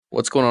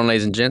What's going on,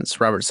 ladies and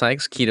gents? Robert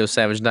Sykes,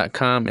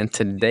 KetoSavage.com, and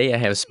today I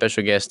have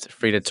special guest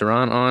Frida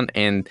Teran on,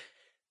 and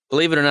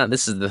believe it or not,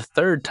 this is the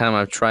third time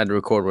I've tried to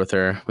record with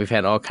her. We've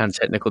had all kinds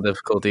of technical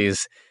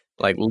difficulties,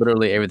 like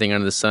literally everything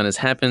under the sun has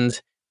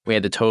happened. We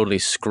had to totally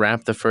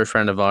scrap the first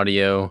round of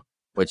audio,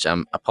 which I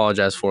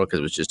apologize for because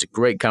it was just a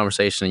great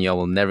conversation and y'all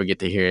will never get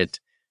to hear it.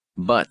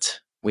 But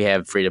we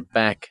have Frida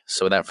back,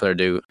 so without further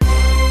ado,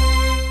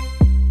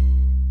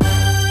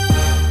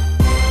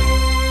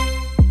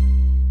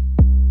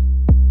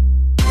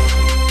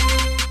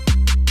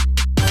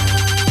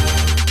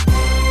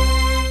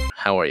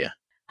 how are you?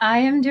 I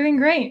am doing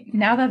great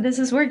now that this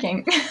is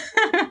working.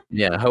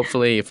 Yeah,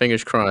 hopefully,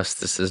 fingers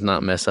crossed, this does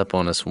not mess up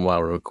on us while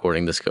we're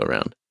recording this go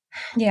around.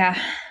 Yeah.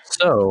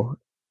 So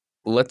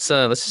let's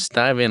just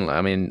dive in.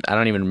 I mean, I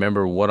don't even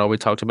remember what all we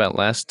talked about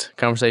last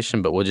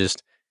conversation, but we'll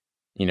just,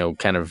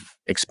 kind of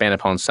expand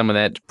upon some of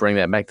that, bring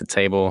that back to the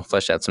table,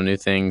 flesh out some new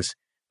things.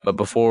 But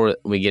before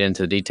we get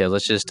into the details,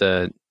 let's just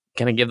kind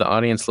of give the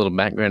audience a little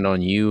background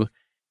on you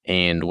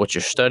and what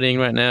you're studying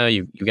right now.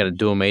 You've got a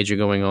dual major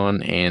going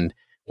on, and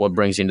what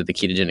brings you into the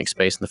ketogenic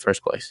space in the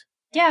first place.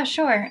 Yeah,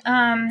 sure.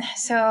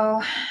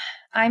 So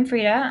I'm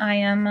Frida. I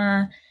am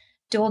a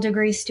dual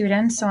degree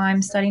student, so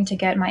I'm studying to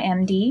get my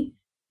MD,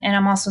 and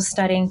I'm also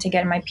studying to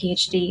get my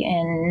PhD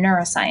in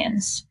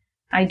neuroscience.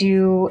 I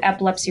do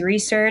epilepsy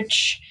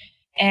research,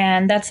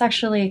 and that's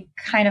actually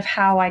kind of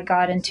how I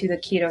got into the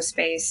keto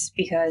space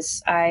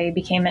because I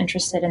became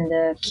interested in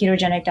the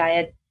ketogenic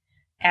diet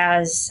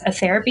as a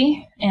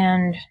therapy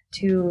and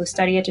to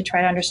study it to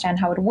try to understand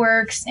how it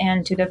works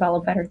and to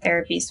develop better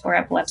therapies for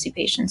epilepsy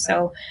patients.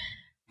 So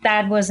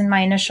that was in my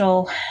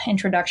initial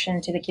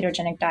introduction to the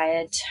ketogenic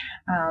diet.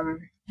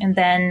 And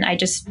then I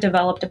just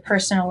developed a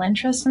personal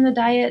interest in the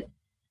diet,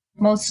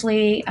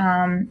 mostly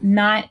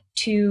not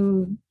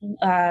to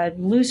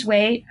lose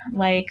weight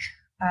like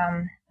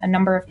a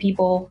number of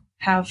people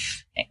have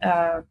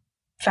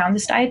found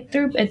this diet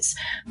through. It's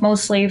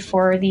mostly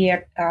for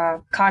the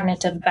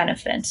cognitive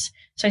benefits.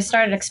 So I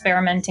started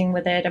experimenting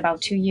with it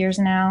about 2 years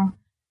now.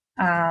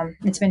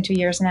 It's been 2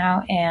 years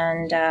now,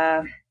 and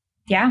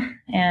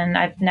and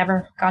I've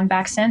never gone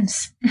back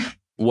since.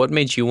 What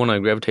made you want to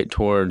gravitate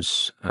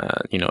towards,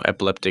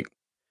 epileptic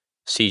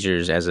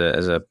seizures as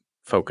a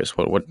focus?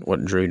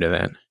 What drew you to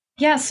that?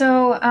 Yeah,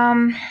 so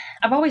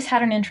I've always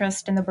had an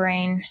interest in the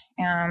brain,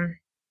 and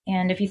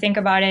if you think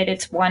about it,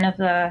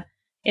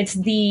 it's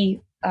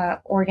the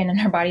organ in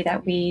our body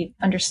that we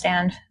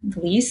understand the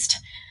least.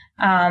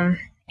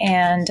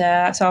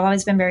 So I've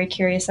always been very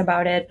curious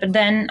about it. But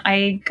then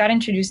I got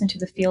introduced into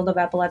the field of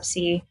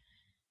epilepsy,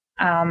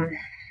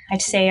 I'd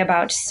say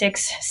about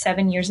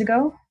 6-7 years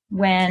ago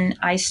when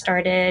I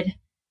started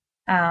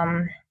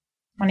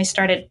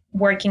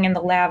working in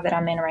the lab that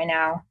I'm in right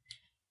now.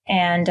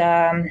 And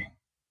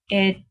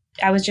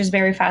I was just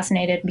very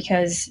fascinated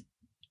because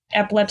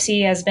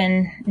epilepsy has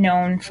been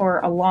known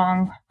for a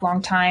long,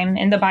 long time.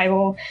 In the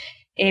Bible,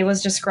 it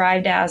was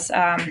described as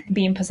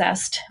being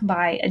possessed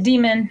by a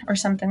demon or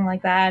something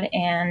like that.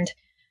 And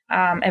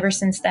ever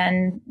since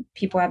then,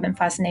 people have been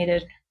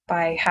fascinated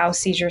by how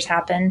seizures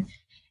happen.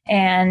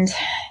 And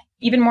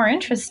even more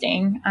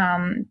interesting,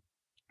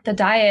 the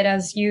diet,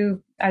 as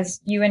you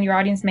and your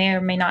audience may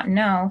or may not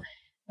know,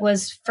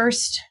 was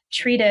first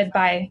treated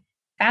by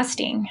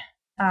fasting.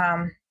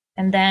 And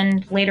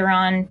then later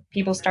on,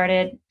 people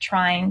started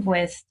trying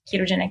with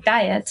ketogenic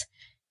diet.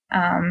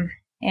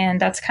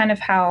 And that's kind of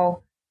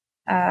how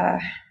the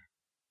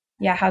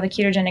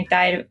ketogenic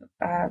diet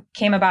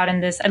came about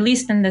at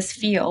least in this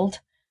field.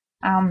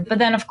 But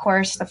then, of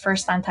course, the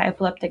first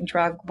anti-epileptic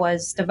drug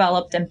was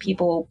developed and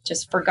people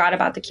just forgot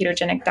about the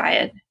ketogenic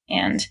diet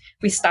and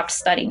we stopped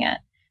studying it.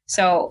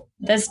 So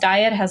this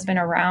diet has been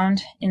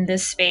around in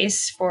this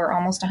space for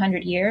almost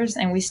 100 years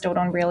and we still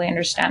don't really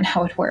understand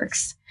how it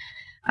works.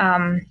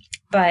 I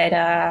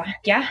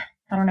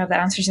don't know if that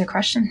answers your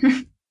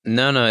question.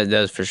 No, it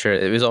does for sure.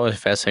 It was always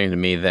fascinating to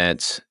me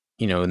that,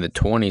 in the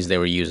 1920s, they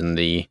were using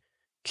the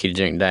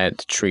ketogenic diet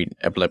to treat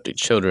epileptic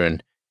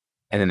children.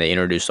 And then they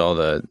introduced all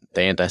the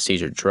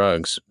anti-seizure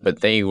drugs,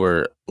 but they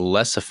were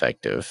less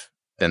effective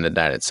than the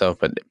diet itself.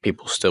 But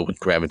people still would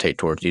gravitate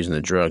towards using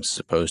the drugs as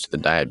opposed to the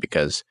diet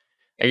because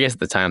I guess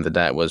at the time the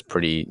diet was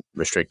pretty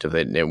restrictive.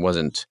 It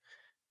wasn't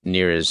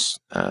near as,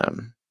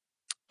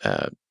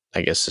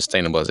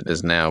 sustainable as it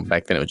is now.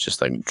 Back then it was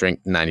just like drink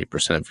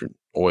 90% of your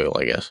oil,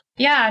 I guess.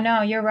 Yeah,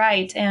 no, you're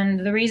right.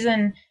 And the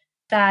reason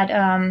that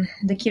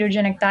the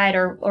ketogenic diet,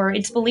 or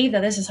it's believed that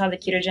this is how the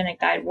ketogenic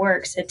diet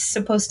works. It's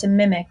supposed to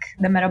mimic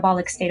the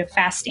metabolic state of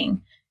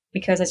fasting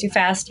because as you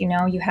fast,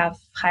 you have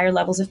higher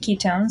levels of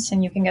ketones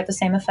and you can get the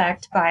same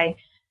effect by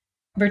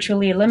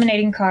virtually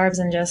eliminating carbs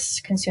and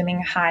just consuming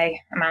a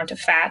high amount of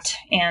fat.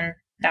 And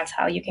that's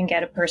how you can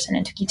get a person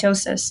into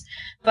ketosis.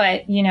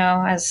 But,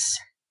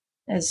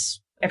 as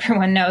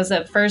everyone knows,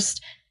 the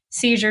first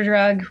seizure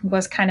drug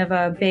was kind of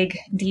a big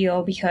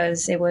deal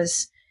because it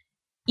was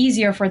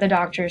easier for the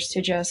doctors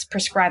to just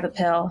prescribe a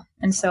pill.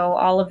 And so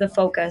all of the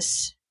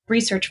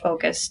research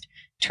focused,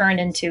 turned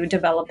into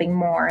developing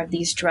more of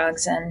these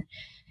drugs. And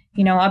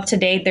Up to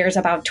date, there's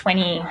about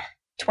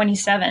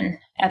 27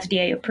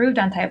 FDA approved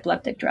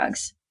anti-epileptic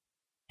drugs.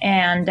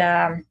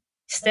 And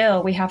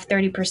still, we have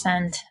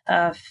 30%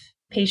 of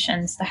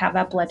patients that have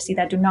epilepsy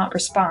that do not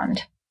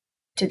respond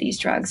to these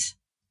drugs.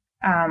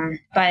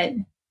 But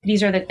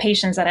these are the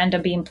patients that end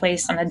up being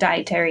placed on a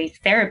dietary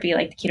therapy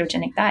like the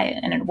ketogenic diet,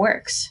 and it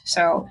works.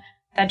 So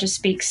that just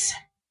speaks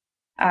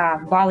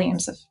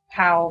volumes of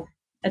how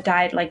a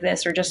diet like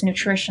this, or just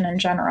nutrition in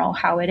general,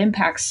 how it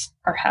impacts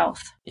our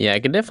health. Yeah,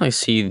 I could definitely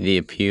see the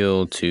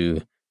appeal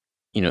to,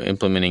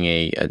 implementing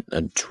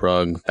a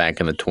drug back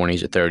in the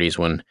 20s or 30s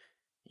when,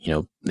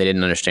 they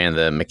didn't understand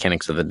the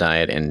mechanics of the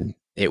diet and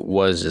it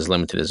was as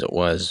limited as it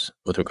was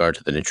with regard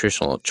to the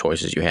nutritional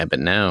choices you had. But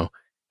now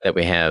that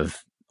we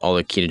have all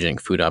the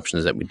ketogenic food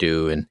options that we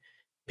do, and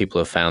people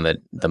have found that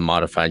the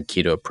modified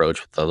keto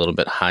approach with a little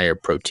bit higher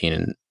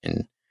protein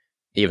and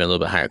even a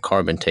little bit higher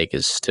carb intake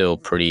is still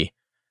pretty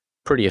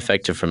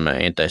effective from an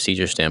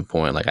anti-seizure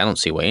standpoint. Like, I don't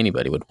see why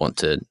anybody would want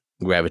to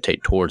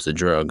gravitate towards the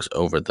drugs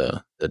over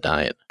the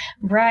diet.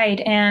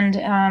 Right. And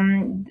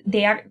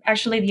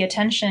the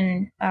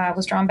attention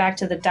was drawn back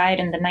to the diet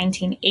in the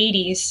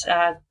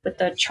 1980s with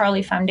the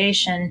Charlie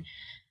Foundation.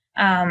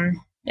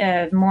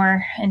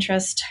 More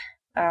interest.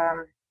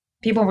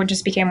 People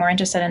became more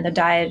interested in the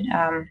diet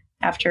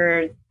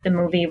after the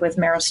movie with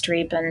Meryl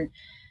Streep,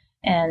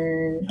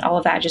 and all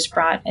of that just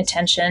brought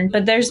attention.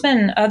 But there's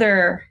been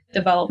other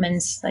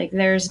developments, like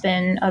there's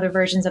been other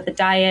versions of the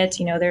diet.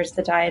 There's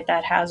the diet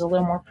that has a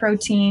little more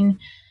protein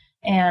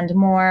and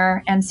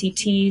more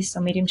MCT, so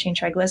medium chain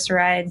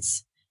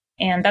triglycerides.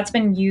 And that's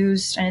been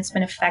used and it's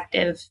been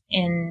effective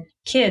in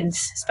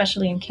kids,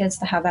 especially in kids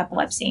that have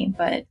epilepsy.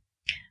 But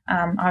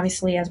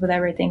obviously, as with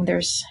everything,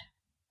 there's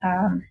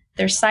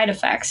side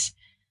effects.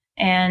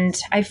 And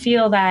I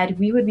feel that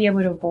we would be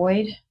able to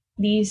avoid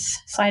these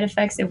side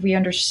effects if we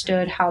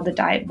understood how the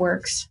diet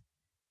works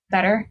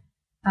better,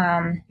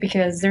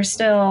 because there's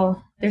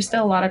still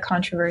a lot of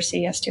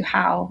controversy as to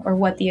how or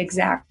what the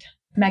exact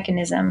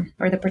mechanism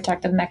or the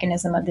protective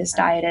mechanism of this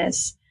diet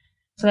is.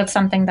 So that's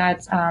something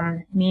that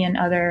me and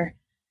other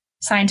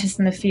scientists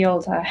in the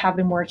field have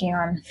been working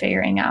on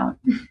figuring out.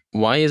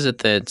 Why is it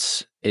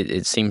that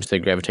it seems to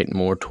gravitate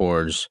more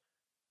towards,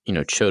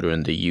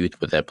 children, the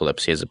youth with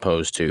epilepsy, as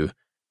opposed to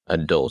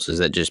adults? Is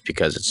that just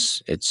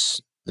because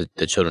it's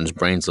the children's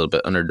brain's a little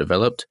bit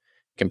underdeveloped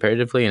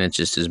comparatively, and it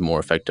just is more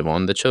effective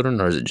on the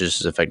children, or is it just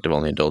as effective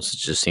on the adults? It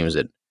just seems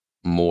that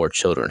more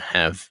children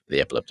have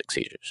the epileptic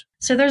seizures.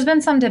 So there's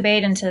been some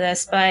debate into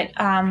this, but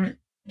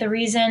the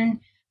reason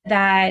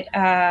that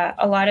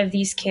a lot of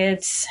these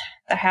kids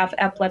that have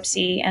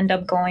epilepsy end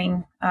up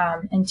going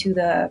into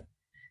the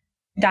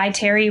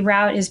dietary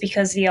route is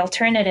because the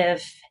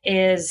alternative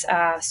is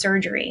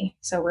surgery.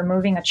 So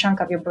removing a chunk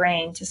of your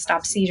brain to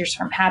stop seizures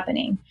from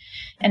happening.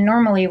 And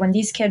normally when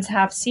these kids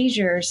have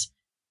seizures,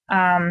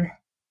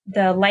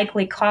 the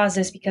likely cause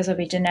is because of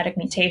a genetic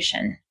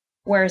mutation.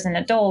 Whereas in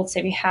adults,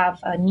 if you have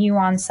a new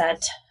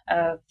onset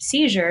of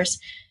seizures,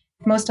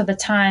 most of the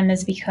time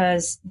is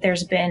because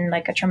there's been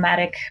like a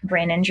traumatic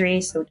brain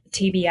injury, so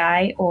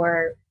TBI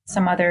or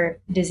some other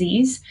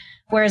disease.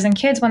 Whereas in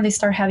kids, when they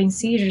start having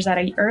seizures at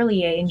an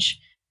early age,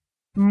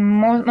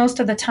 most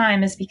of the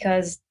time is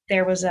because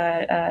there was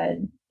a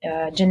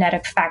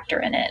genetic factor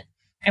in it.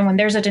 And when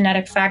there's a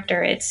genetic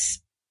factor, it's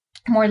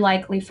more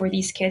likely for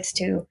these kids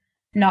to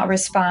not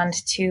respond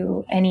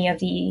to any of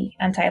the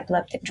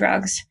anti-epileptic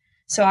drugs.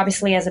 So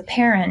obviously, as a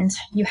parent,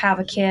 you have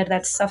a kid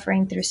that's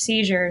suffering through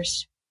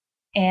seizures,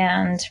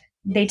 and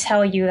they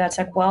tell you that's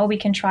like, well, we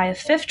can try a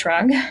fifth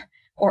drug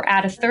or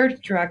add a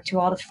third drug to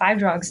all the 5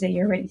 drugs that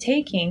you're already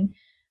taking,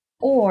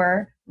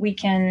 or we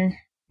can,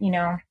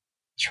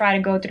 try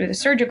to go through the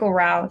surgical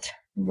route,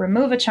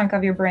 remove a chunk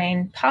of your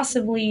brain,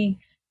 possibly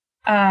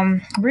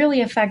really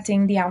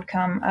affecting the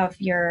outcome of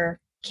your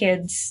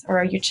kids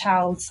or your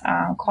child's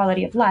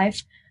quality of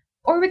life.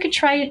 Or we could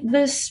try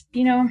this,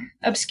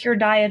 obscure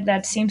diet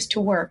that seems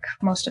to work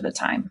most of the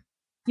time.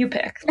 You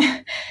pick.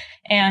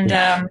 And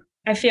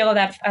I feel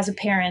that as a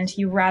parent,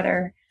 you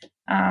rather,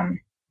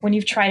 when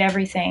you've tried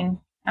everything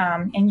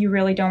and you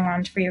really don't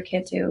want for your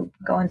kid to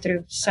go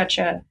through such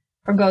a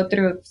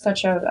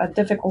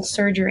difficult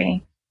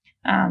surgery,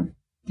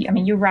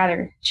 you'd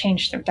rather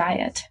change their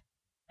diet.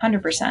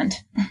 100%.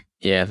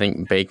 Yeah, I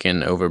think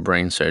bacon over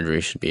brain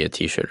surgery should be a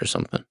t-shirt or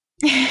something.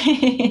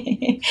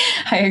 I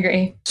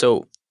agree.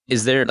 So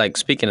is there, like,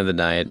 speaking of the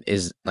diet,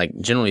 is, like,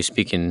 generally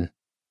speaking,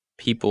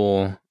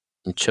 people,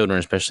 children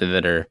especially,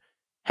 that are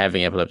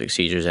having epileptic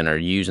seizures and are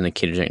using the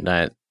ketogenic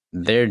diet,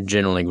 they're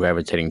generally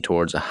gravitating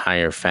towards a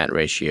higher fat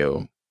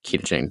ratio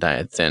ketogenic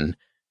diet than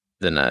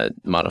a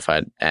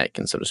modified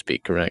Atkins, so to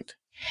speak, correct?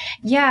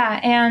 Yeah,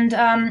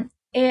 and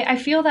I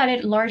feel that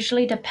it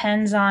largely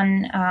depends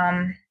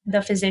on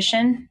the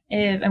physician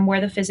and where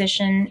the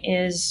physician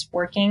is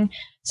working.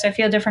 So I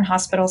feel different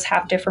hospitals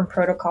have different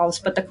protocols,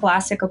 but the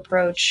classic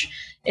approach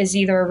is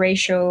either a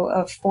ratio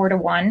of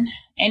 4-to-1.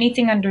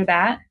 Anything under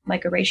that,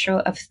 like a ratio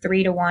of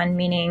 3-to-1,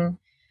 meaning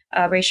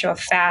a ratio of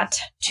fat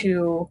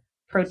to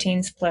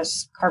proteins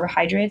plus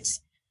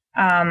carbohydrates,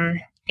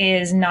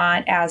 is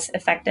not as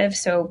effective.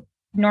 So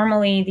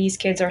normally these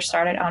kids are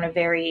started on a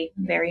very,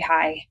 very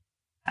high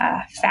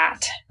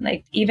fat,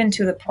 like even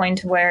to the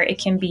point where it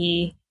can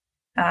be,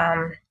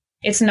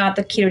 it's not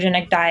the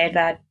ketogenic diet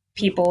that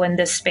people in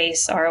this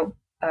space are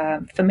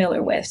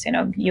familiar with.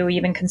 You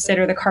even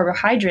consider the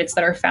carbohydrates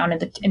that are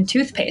found in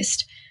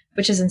toothpaste,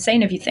 which is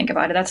insane if you think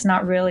about it. That's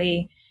not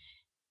really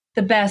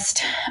the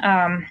best.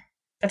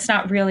 That's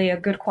not really a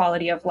good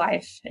quality of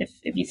life if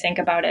you think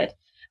about it.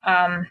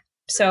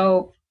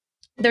 So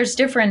there's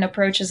different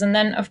approaches. And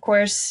then, of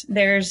course,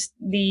 there's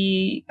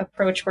the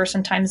approach where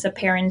sometimes the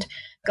parent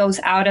goes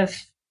out of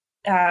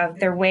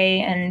their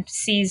way and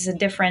sees a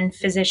different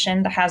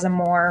physician that has a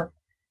more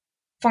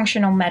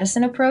functional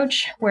medicine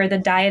approach, where the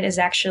diet is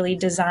actually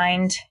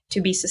designed to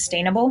be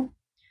sustainable.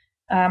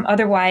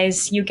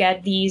 Otherwise, you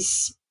get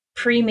these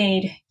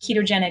pre-made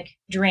ketogenic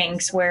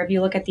drinks where if you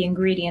look at the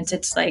ingredients,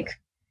 it's like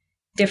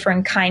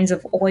different kinds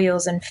of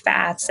oils and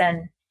fats,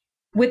 and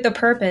with the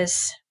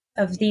purpose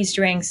of these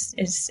drinks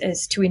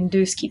is to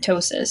induce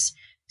ketosis.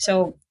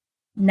 So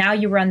now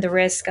you run the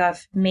risk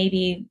of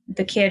maybe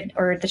the kid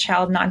or the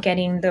child not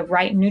getting the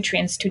right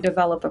nutrients to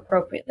develop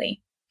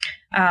appropriately.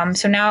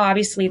 So now,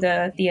 obviously,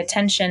 the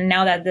attention,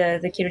 now that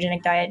the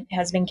ketogenic diet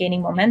has been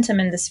gaining momentum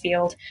in this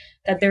field,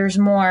 that there's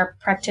more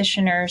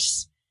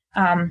practitioners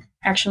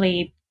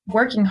actually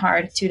working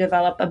hard to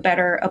develop a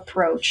better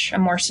approach, a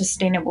more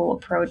sustainable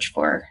approach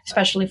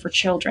especially for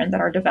children that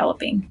are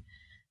developing.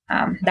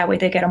 That way,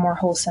 they get a more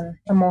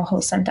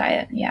wholesome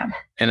diet. Yeah.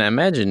 And I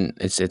imagine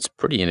it's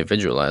pretty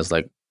individualized.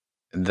 Like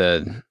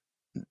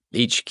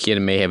each kid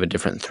may have a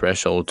different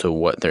threshold to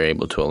what they're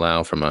able to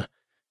allow from a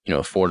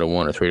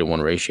 4-to-1 or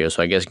 3-to-1 ratio.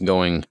 So I guess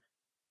going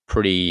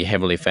pretty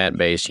heavily fat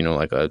based,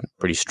 like a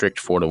pretty strict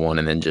 4-to-1,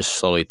 and then just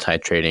slowly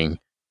titrating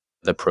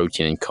the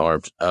protein and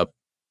carbs up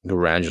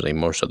gradually,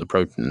 more so the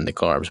protein than the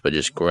carbs, but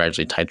just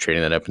gradually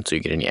titrating that up until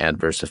you get any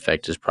adverse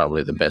effect is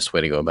probably the best way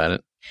to go about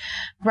it.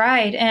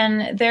 Right.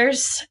 And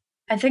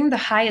I think the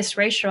highest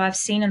ratio I've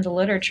seen in the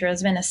literature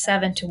has been a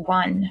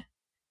 7-to-1,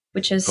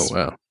 which is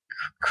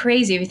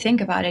crazy if you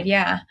think about it.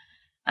 Yeah.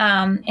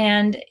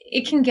 And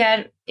it can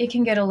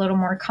get a little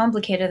more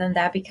complicated than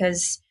that,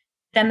 because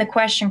then the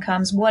question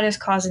comes, what is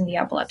causing the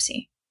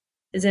epilepsy?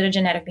 Is it a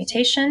genetic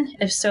mutation?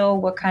 If so,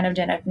 what kind of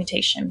genetic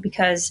mutation?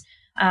 Because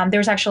there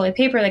was actually a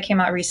paper that came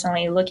out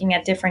recently looking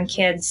at different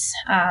kids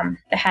that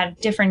had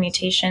different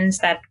mutations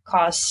that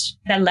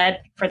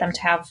led for them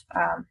to have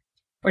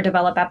or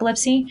develop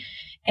epilepsy.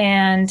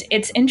 And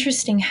it's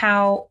interesting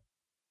how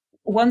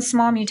one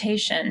small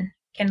mutation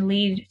can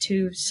lead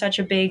to such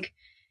a big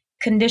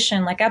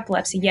condition like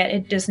epilepsy, yet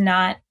it does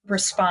not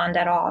respond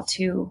at all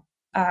to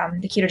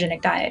the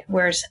ketogenic diet,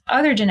 whereas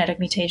other genetic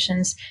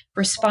mutations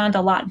respond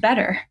a lot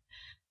better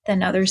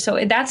than others.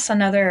 So that's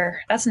an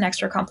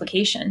extra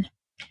complication.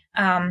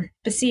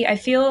 But see, I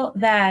feel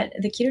that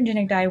the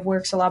ketogenic diet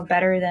works a lot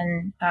better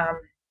than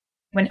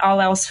when all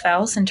else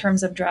fails in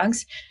terms of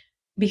drugs,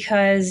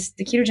 because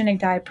the ketogenic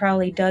diet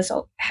probably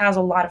has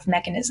a lot of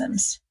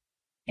mechanisms.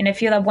 And I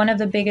feel that one of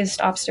the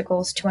biggest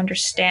obstacles to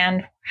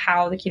understand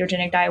how the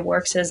ketogenic diet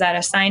works is that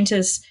as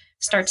scientists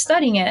start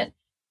studying it,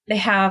 they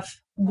have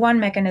one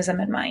mechanism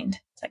in mind.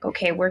 It's like,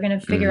 okay, we're going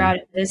to figure out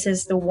if this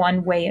is the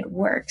one way it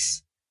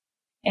works.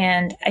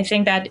 And I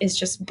think that is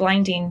just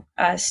blinding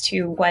us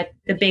to what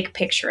the big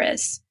picture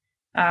is,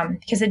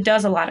 because it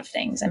does a lot of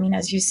things. I mean,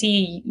 as you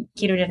see,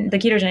 the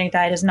ketogenic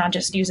diet is not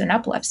just used in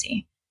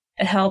epilepsy.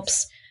 It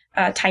helps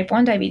type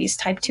 1 diabetes,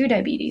 type 2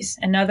 diabetes,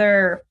 and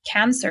other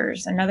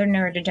cancers and other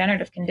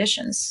neurodegenerative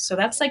conditions. So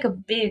that's like a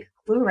big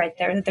clue right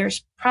there that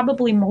there's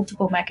probably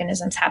multiple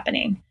mechanisms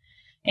happening.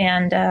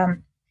 And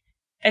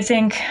I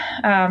think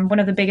one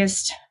of the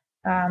biggest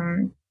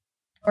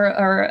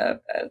or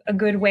a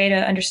good way to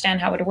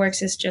understand how it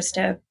works is just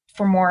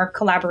for more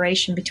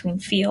collaboration between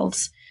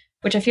fields,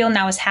 which I feel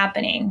now is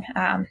happening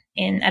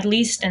at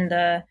least in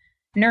the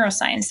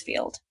neuroscience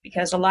field,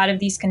 because a lot of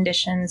these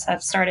conditions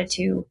have started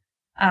to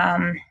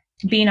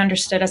being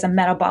understood as a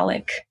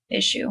metabolic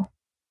issue.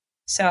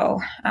 So,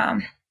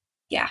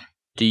 yeah.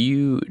 Do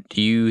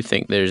you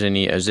think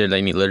is there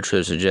any literature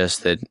that suggests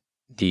that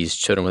these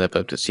children with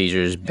epileptic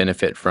seizures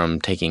benefit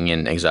from taking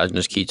in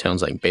exogenous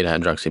ketones like beta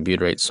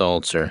hydroxybutyrate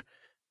salts or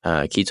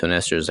ketone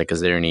esters? Like, is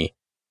there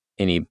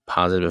any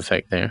positive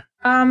effect there?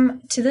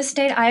 To this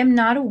date, I am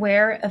not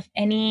aware of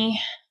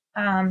any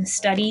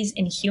studies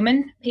in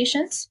human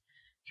patients,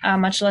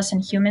 much less in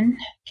human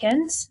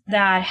kids,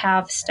 that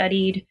have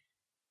studied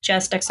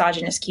just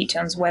exogenous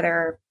ketones,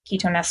 whether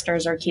ketone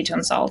esters or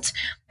ketone salts.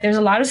 There's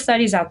a lot of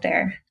studies out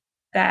there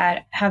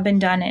that have been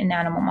done in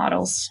animal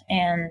models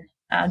and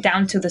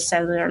down to the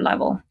cellular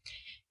level.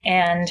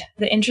 And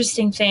the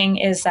interesting thing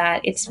is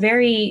that it's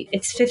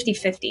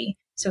 50-50.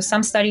 So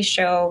some studies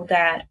show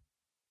that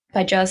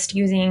by just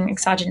using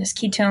exogenous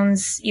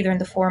ketones, either in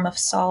the form of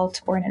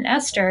salt or in an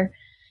ester,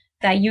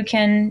 that you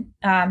can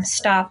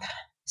stop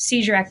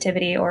seizure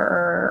activity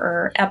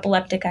or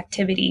epileptic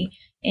activity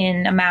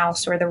in a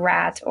mouse or the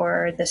rat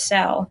or the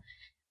cell.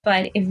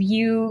 But if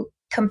you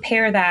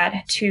compare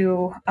that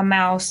to a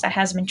mouse that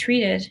has been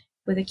treated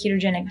with a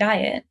ketogenic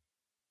diet,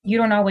 you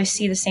don't always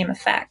see the same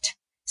effect.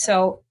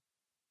 So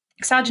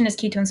exogenous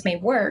ketones may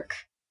work,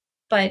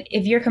 but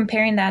if you're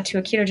comparing that to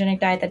a ketogenic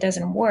diet that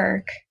doesn't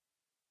work,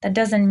 that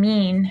doesn't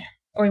mean,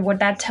 or what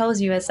that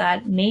tells you is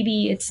that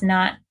maybe it's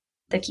not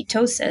the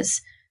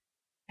ketosis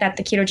that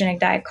the ketogenic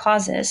diet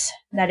causes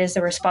that is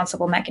the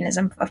responsible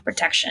mechanism of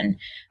protection.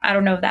 I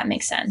don't know if that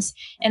makes sense.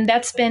 And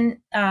that's been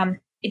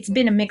it's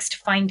been a mixed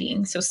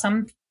finding. So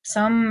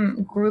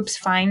some groups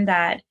find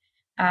that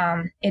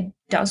it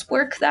does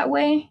work that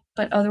way,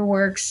 but other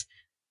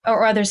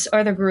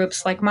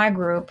groups like my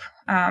group,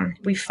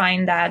 we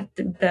find that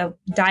the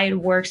diet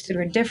works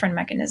through a different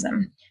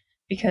mechanism,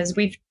 because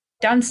we've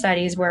done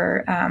studies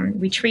where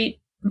we treat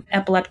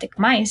epileptic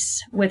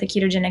mice with a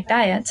ketogenic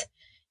diet,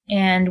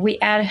 and we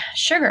add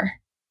sugar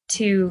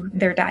to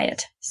their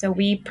diet. So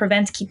we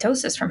prevent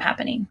ketosis from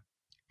happening,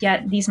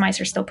 yet these mice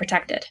are still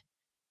protected.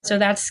 So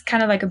that's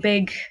kind of like a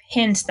big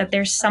hint that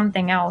there's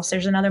something else.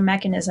 There's another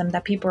mechanism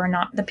that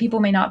people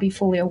may not be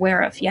fully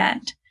aware of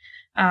yet.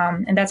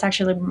 And that's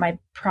actually my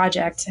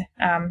project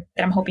that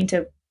I'm hoping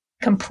to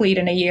complete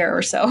in a year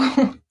or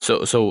so.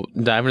 So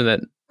dive into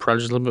that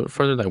project a little bit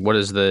further. Like, what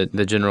is the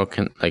general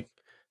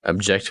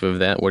objective of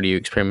that? What are you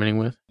experimenting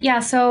with? Yeah,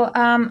 so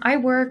I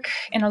work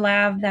in a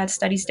lab that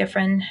studies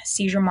different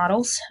seizure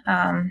models.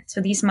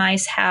 So these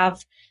mice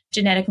have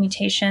genetic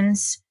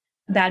mutations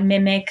that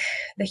mimic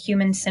the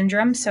human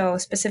syndrome. So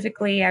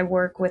specifically, I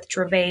work with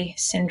Dravet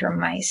syndrome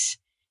mice.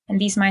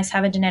 And these mice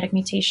have a genetic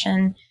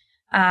mutation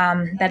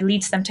that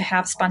leads them to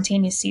have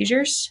spontaneous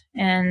seizures.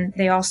 And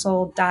they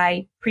also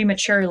die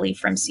prematurely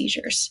from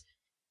seizures.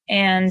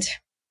 And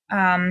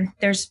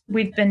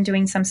we've been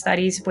doing some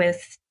studies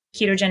with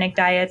ketogenic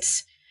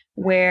diets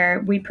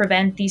where we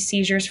prevent these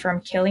seizures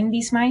from killing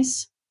these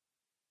mice.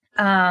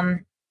 Because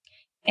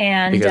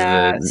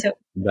of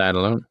the diet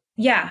alone?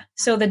 Yeah.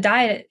 So the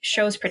diet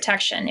shows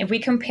protection. If we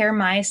compare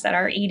mice that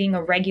are eating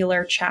a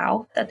regular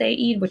chow that they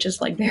eat, which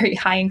is like very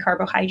high in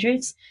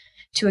carbohydrates,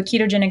 to a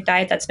ketogenic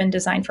diet that's been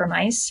designed for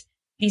mice,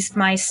 these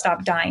mice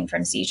stop dying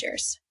from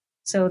seizures.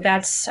 So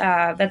that's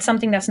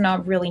something that's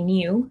not really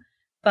new.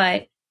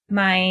 But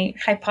my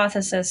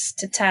hypothesis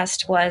to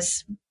test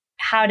was,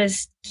 how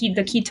does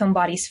the ketone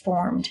bodies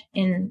formed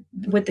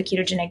with the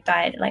ketogenic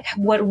diet? Like,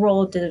 what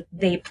role do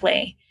they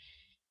play?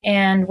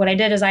 And what I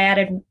did is I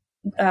added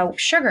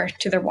sugar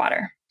to their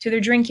water, to their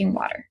drinking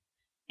water.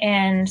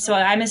 And so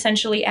I'm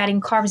essentially adding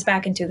carbs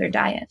back into their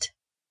diet,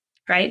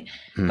 right?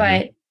 Mm-hmm.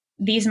 But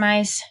these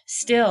mice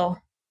still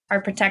are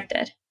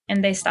protected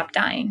and they stop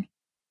dying.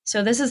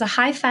 So this is a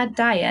high-fat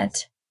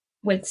diet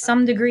with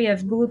some degree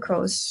of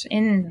glucose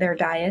in their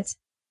diet,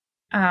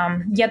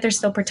 yet they're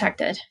still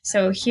protected.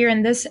 So here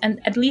in this,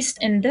 and at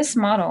least in this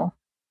model,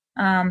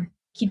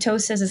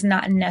 ketosis is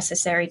not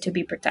necessary to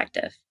be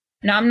protective.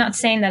 Now, I'm not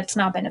saying that it's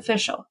not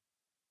beneficial.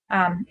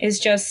 It's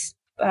just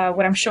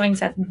what I'm showing is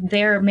that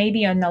there may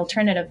be an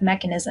alternative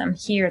mechanism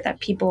here that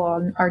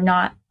people are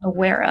not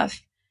aware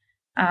of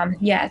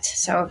yet.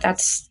 So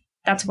that's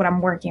what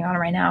I'm working on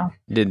right now.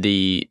 Did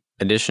the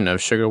addition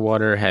of sugar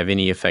water have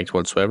any effect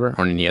whatsoever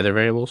on any other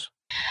variables?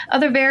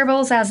 Other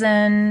variables, as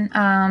in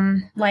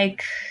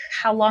like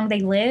how long they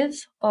live,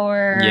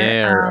 or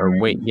or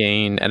weight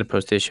gain,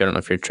 adipose tissue. I don't know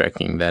if you're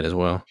tracking that as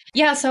well.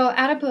 Yeah, so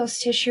adipose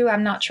tissue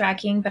I'm not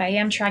tracking, but I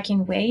am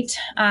tracking weight.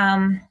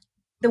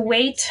 The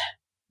weight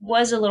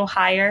was a little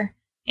higher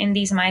in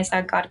these mice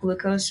that got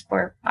glucose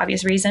for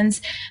obvious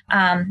reasons,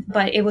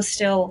 but it was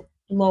still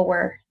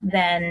lower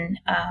than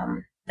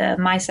the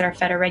mice that are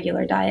fed a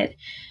regular diet.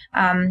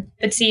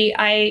 But see,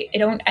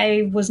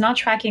 I was not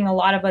tracking a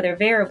lot of other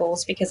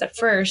variables, because at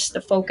first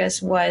the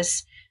focus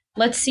was,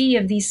 let's see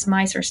if these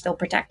mice are still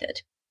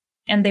protected.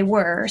 And they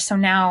were. So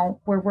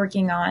now we're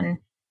working on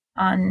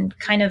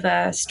kind of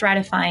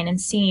stratifying and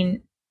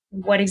seeing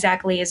what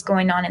exactly is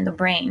going on in the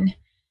brain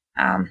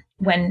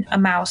when a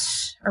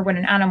mouse or when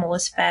an animal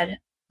is fed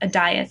a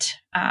diet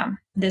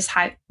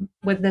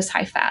with this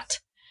high fat.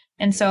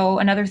 And so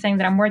another thing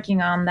that I'm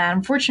working on that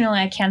unfortunately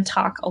I can't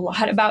talk a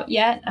lot about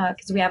yet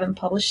because we haven't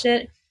published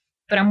it,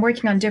 but I'm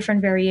working on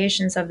different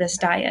variations of this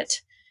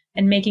diet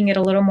and making it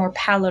a little more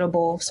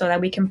palatable so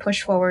that we can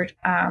push forward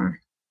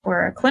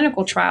for a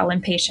clinical trial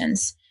in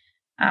patients.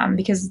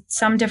 Because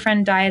some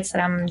different diets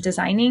that I'm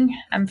designing,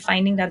 I'm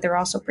finding that they're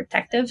also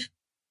protective,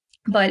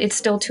 but it's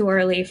still too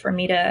early for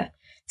me to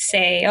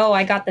say, oh,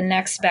 I got the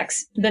next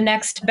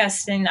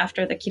best thing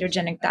after the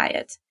ketogenic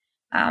diet.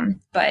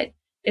 But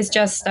it's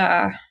just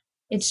a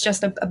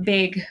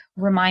big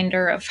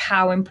reminder of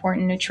how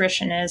important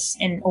nutrition is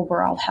in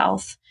overall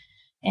health.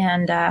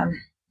 And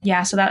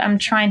so that I'm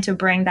trying to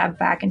bring that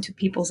back into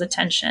people's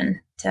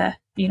attention to,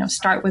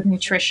 start with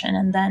nutrition.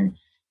 And then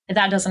if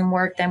that doesn't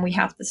work, then we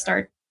have to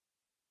start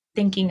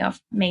thinking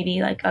of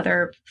maybe like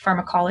other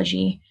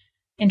pharmacology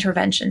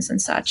interventions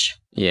and such.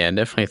 Yeah, I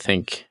definitely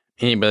think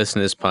anybody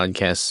listening to this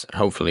podcast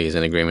hopefully is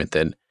in agreement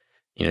that,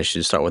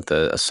 should start with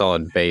a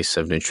solid base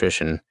of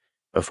nutrition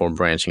before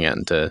branching out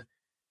into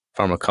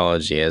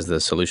pharmacology as the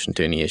solution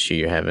to any issue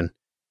you're having.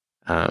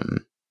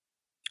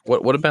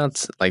 What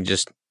about like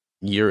just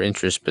your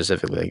interest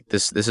specifically? Like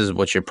this is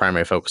what your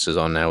primary focus is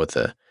on now with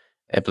the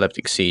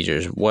epileptic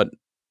seizures. What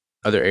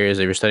other areas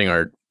that you're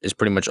studying is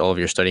pretty much all of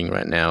your studying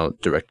right now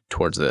directed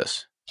towards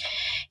this?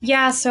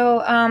 Yeah,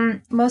 so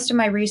most of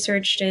my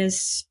research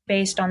is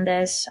based on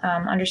this,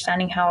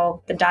 understanding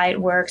how the diet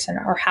works and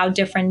or how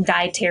different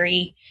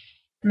dietary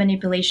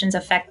manipulations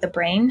affect the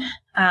brain.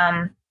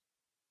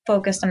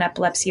 Focused on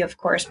epilepsy, of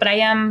course, but I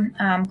am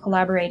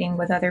collaborating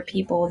with other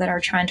people that are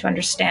trying to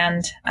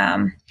understand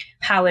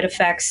how it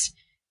affects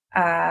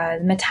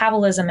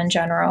metabolism in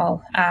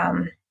general,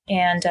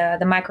 and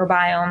the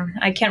microbiome.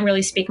 I can't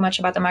really speak much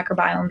about the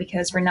microbiome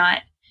because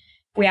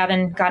we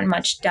haven't gotten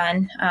much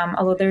done.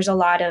 Although there's a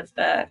lot of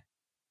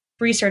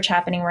research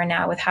happening right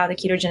now with how the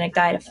ketogenic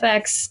diet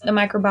affects the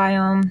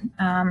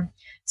microbiome.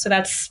 So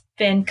that's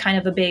been kind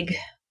of a big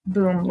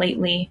boom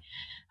lately.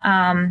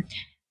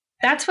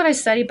 That's what I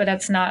study, but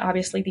that's not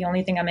obviously the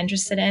only thing I'm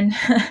interested in.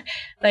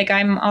 Like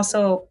I'm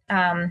also,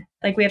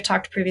 like we have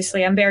talked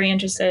previously, I'm very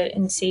interested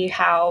in see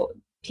how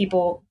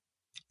people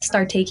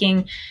start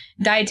taking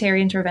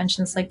dietary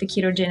interventions like the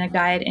ketogenic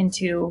diet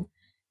into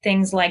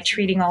things like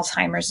treating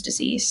Alzheimer's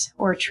disease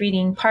or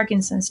treating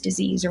Parkinson's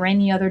disease or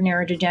any other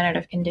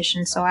neurodegenerative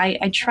condition. So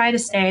I try to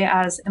stay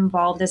as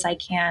involved as I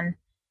can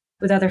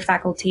with other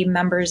faculty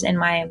members in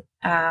my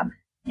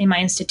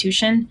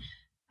institution,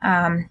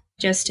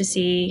 just to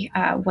see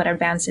what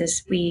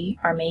advances we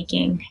are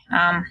making.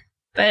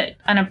 But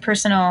on a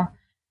personal,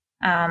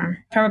 from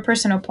a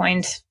personal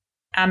point,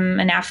 I'm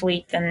an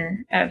athlete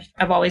and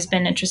I've always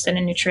been interested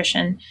in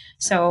nutrition.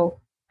 So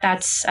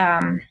that's,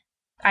 I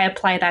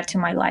apply that to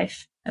my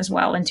life as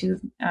well. And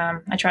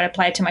I try to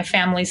apply it to my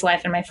family's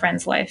life and my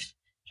friends' life.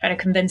 Try to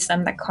convince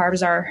them that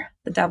carbs are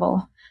the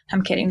devil.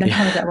 I'm kidding, they're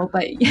not the devil,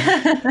 but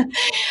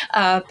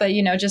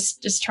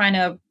just trying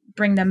to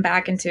bring them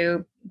back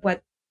into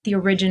what the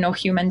original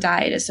human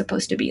diet is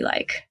supposed to be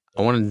like.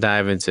 I want to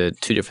dive into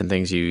two different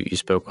things you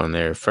spoke on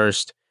there.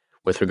 First,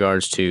 with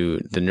regards to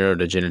the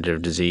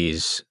neurodegenerative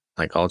disease,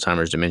 like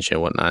Alzheimer's, dementia,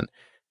 and whatnot.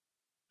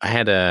 I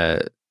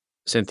had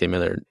Cynthia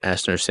Miller,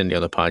 asked Nurse Cindy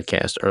on the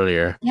podcast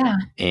earlier, Yeah.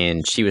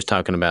 and she was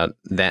talking about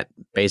that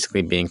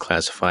basically being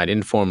classified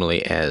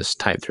informally as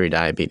type 3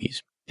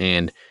 diabetes.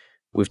 And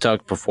we've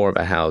talked before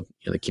about how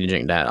the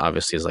ketogenic diet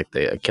obviously is like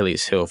the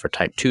Achilles heel for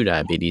type 2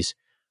 diabetes.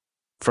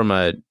 From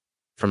a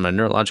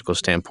neurological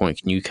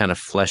standpoint, can you kind of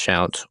flesh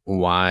out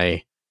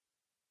why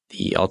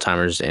the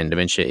Alzheimer's and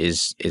dementia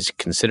is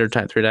considered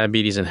type 3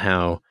 diabetes, and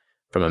how,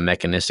 from a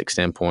mechanistic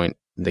standpoint,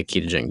 the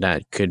ketogenic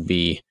diet could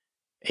be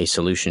a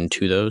solution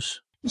to those?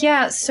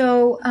 Yeah.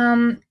 So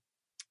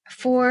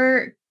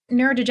for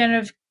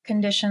neurodegenerative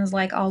conditions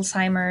like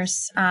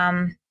Alzheimer's,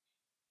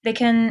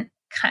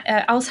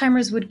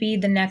 Alzheimer's would be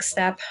the next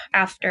step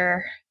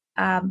after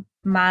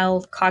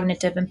mild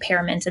cognitive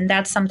impairment. And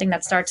that's something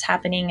that starts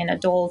happening in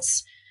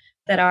adults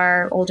that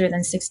are older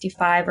than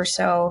 65 or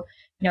so.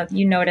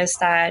 You notice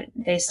that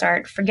they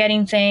start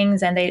forgetting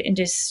things and they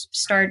just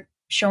start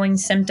showing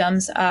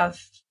symptoms of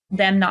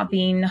them not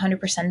being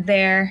 100%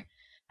 there.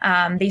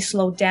 They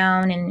slow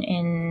down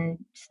in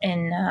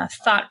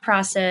thought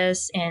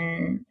process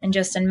and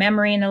just in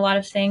memory and a lot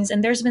of things.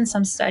 And there's been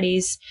some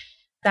studies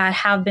that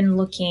have been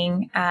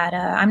looking at,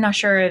 I'm not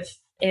sure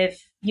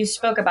if you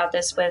spoke about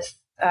this with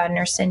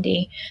Nurse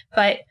Cindy,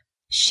 but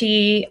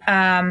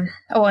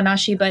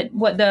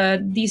what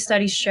these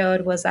studies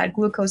showed was that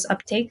glucose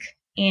uptake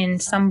in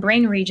some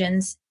brain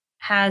regions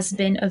has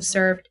been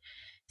observed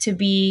to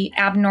be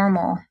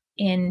abnormal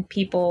in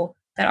people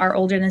that are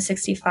older than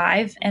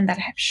 65 and that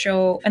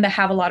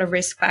have a lot of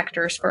risk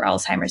factors for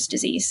Alzheimer's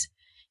disease.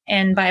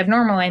 And by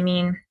abnormal, I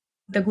mean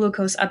the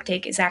glucose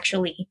uptake is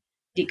actually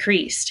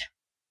decreased,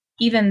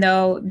 even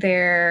though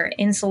their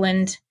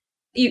insulin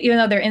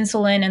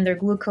and their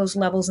glucose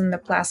levels in the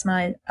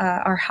plasma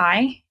are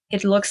high.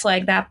 It looks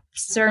like that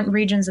certain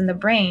regions in the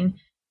brain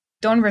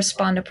don't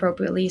respond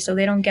appropriately, so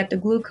they don't get the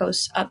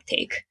glucose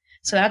uptake.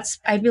 So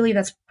I believe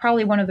that's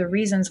probably one of the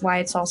reasons why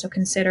it's also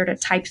considered a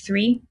type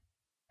 3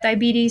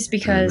 diabetes,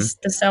 because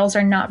the cells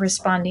are not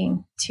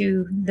responding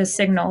to the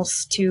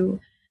signals to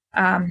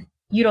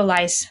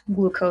utilize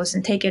glucose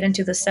and take it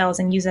into the cells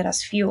and use it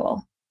as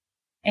fuel.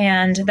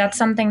 And that's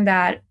something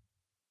that,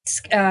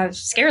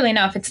 scarily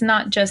enough, it's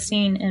not just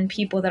seen in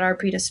people that are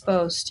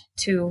predisposed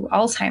to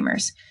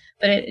Alzheimer's,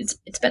 but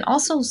it's been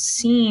also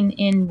seen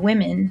in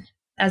women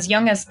as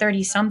young as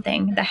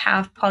 30-something that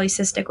have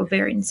polycystic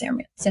ovarian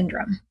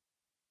syndrome.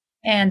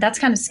 And that's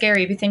kind of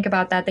scary if you think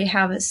about that. They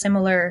have a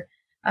similar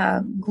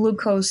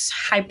glucose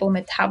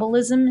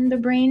hypometabolism in the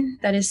brain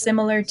that is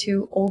similar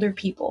to older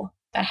people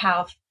that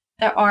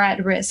are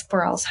at risk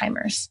for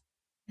Alzheimer's.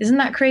 Isn't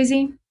that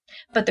crazy?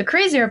 But the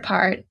crazier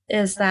part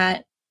is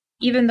that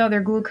even though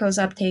their glucose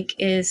uptake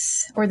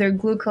their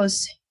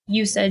glucose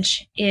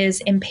usage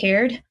is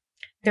impaired,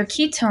 their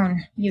ketone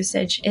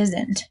usage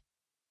isn't.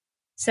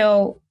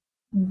 So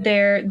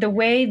the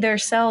way their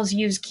cells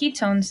use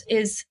ketones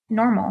is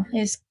normal,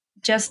 is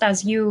just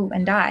as you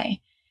and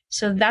I.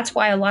 So that's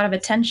why a lot of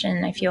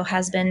attention, I feel,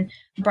 has been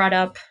brought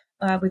up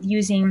with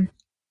using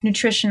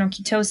nutritional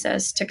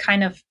ketosis to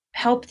kind of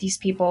help these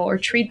people or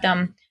treat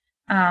them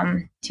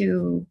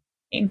to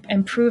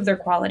improve their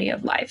quality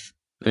of life.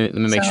 Let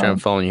me make sure I'm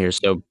So following here.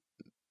 So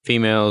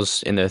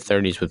females in their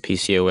 30s with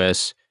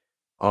PCOS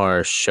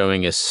are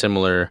showing a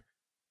similar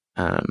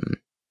um,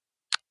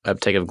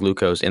 uptake of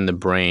glucose in the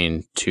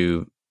brain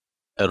to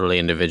elderly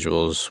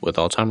individuals with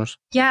Alzheimer's.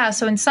 yeah,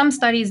 so in some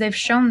studies they've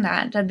shown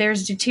that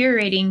there's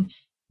deteriorating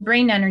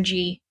brain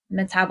energy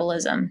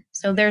metabolism.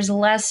 So there's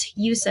less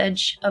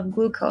usage of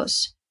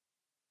glucose,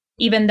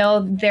 even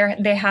though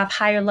they have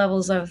higher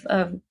levels of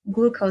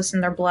glucose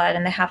in their blood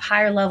and they have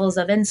higher levels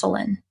of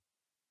insulin.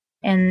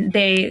 And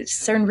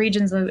certain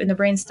regions in the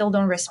brain still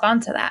don't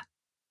respond to that.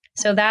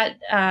 So that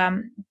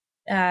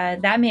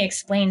may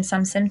explain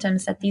some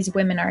symptoms that these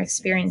women are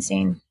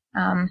experiencing.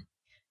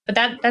 But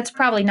that's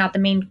probably not the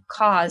main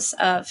cause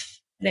of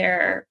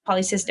their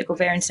polycystic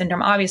ovarian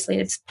syndrome. Obviously,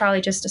 it's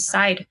probably just a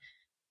side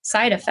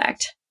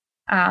effect.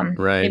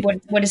 Right.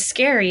 What is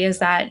scary is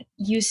that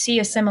you see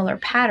a similar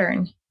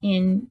pattern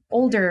in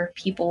older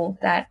people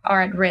that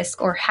are at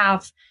risk or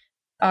have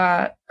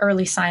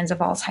early signs of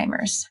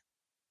Alzheimer's.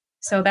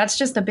 So that's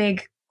just a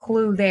big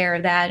clue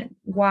there that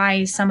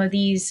why some of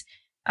these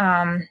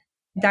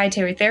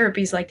dietary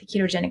therapies like the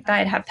ketogenic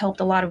diet have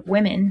helped a lot of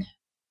women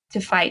to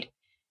fight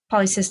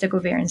polycystic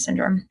ovarian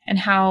syndrome, and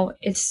how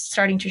it's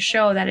starting to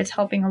show that it's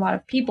helping a lot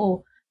of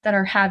people that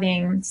are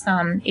having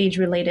some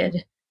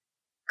age-related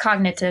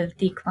cognitive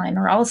decline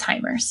or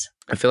Alzheimer's.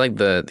 I feel like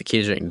the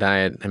ketogenic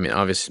diet, I mean,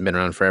 obviously it's been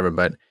around forever,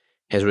 but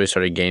has really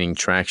started gaining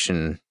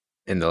traction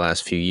in the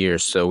last few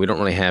years. So we don't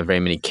really have very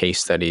many case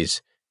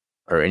studies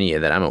or any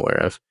that I'm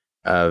aware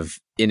of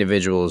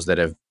individuals that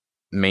have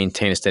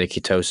maintained a steady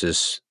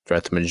ketosis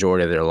throughout the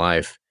majority of their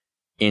life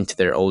into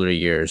their older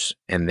years.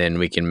 And then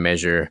we can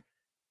measure,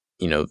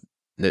 you know,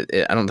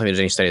 I don't think there's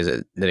any studies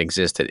that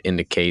exist that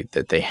indicate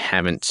that they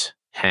haven't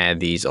had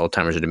these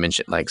Alzheimer's or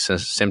dementia-like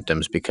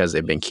symptoms because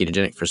they've been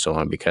ketogenic for so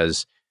long,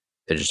 because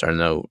there just are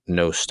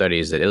no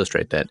studies that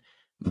illustrate that.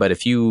 But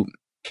if you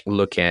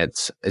look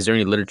at, is there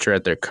any literature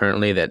out there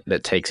currently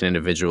that takes an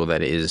individual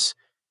that is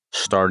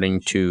starting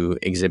to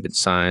exhibit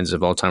signs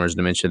of Alzheimer's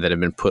dementia that have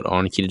been put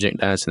on ketogenic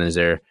diets, and is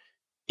there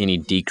any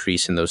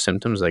decrease in those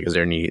symptoms? Like, is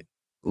there any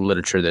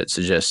literature that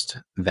suggests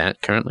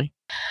that currently?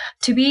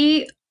 To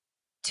be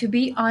to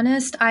be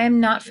honest, I am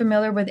not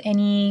familiar with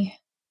any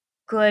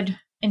good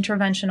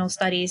interventional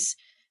studies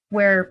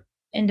where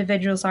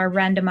individuals are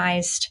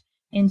randomized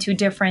into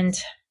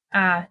different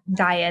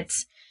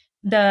diets.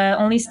 The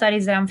only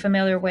studies that I'm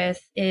familiar with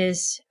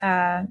is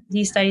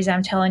these studies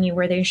I'm telling you,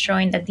 where they're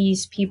showing that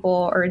these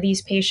people or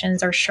these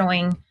patients are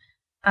showing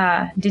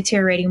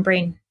deteriorating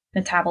brain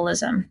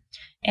metabolism.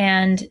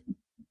 And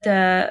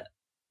the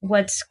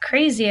what's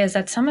crazy is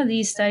that some of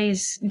these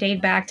studies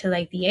date back to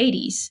like the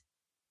 80s,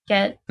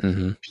 yet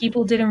Mm-hmm.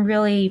 people didn't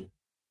really,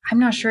 I'm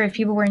not sure if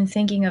people weren't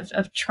thinking of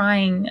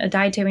trying a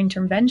dietary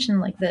intervention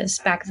like this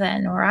back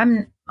then, or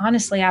I'm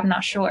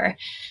not sure.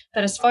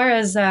 But as far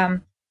as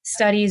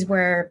studies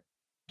where,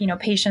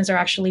 patients are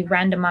actually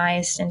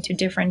randomized into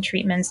different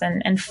treatments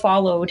and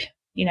followed,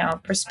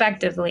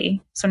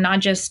 prospectively. So not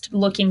just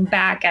looking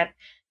back at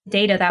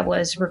data that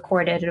was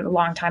recorded a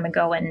long time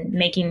ago and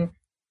making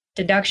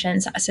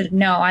deductions. I said,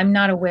 no, I'm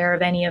not aware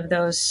of any of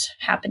those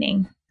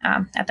happening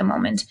at the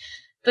moment.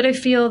 But I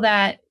feel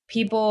that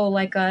people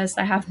like us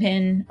that have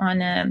been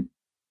on a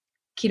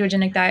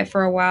ketogenic diet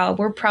for a while,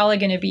 we're probably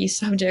going to be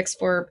subjects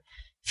for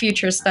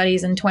future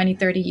studies in 20,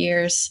 30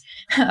 years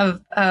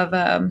of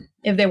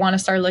if they want to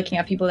start looking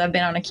at people that have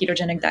been on a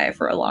ketogenic diet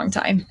for a long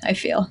time, I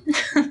feel.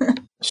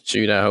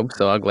 Shoot, I hope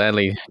so. I'll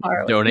gladly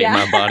donate Yeah.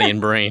 my body and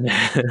brain.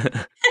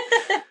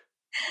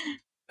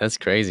 That's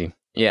crazy.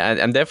 Yeah,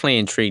 I'm definitely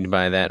intrigued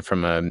by that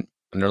from a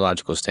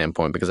neurological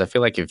standpoint, because I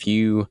feel like if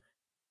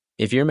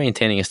you're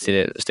maintaining a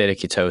state of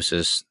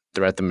ketosis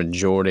throughout the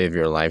majority of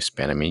your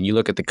lifespan, I mean, you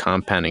look at the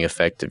compounding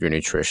effect of your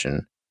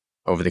nutrition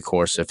over the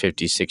course of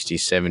 50, 60,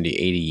 70,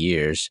 80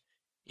 years.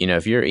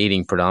 If you're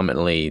eating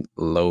predominantly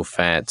low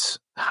fat,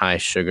 high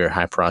sugar,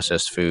 high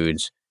processed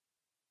foods,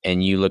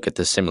 and you look at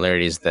the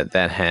similarities that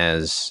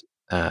has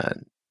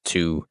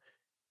to,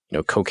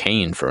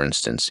 cocaine, for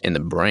instance, in the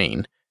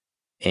brain,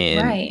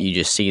 and Right. you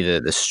just see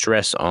the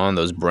stress on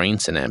those brain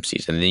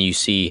synapses, and then you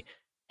see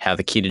how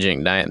the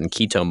ketogenic diet and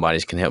ketone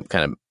bodies can help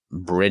kind of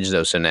bridge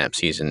those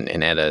synapses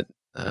and add a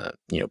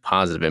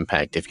positive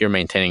impact. If you're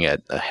maintaining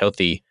a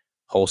healthy,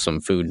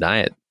 wholesome food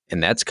diet,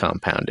 and that's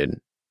compounded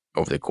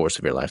over the course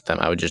of your lifetime,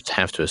 I would just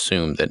have to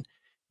assume that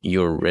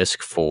your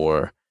risk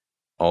for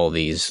all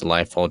these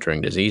life altering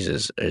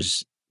diseases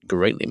is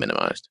greatly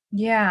minimized.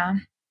 Yeah.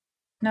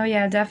 No,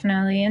 yeah,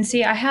 definitely. And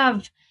see,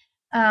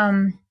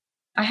 um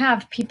I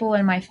have people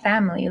in my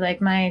family,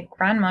 like my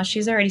grandma,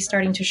 she's already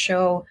starting to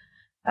show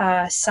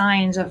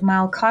signs of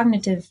mild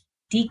cognitive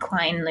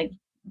decline, like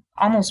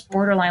almost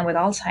borderline with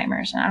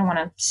Alzheimer's. And I don't want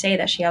to say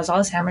that she has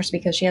Alzheimer's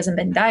because she hasn't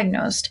been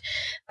diagnosed,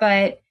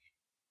 but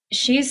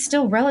she's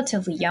still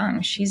relatively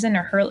young. She's in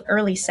her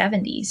early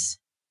 70s.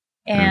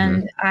 Hmm.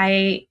 And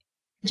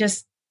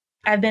just,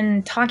 I've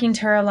been talking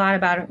to her a lot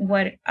about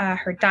what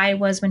her diet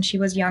was when she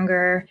was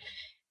younger.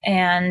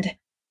 And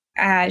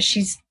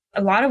she's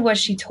a lot of what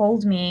she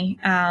told me.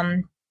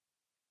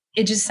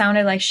 It just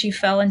sounded like she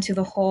fell into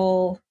the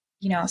whole,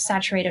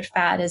 saturated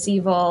fat is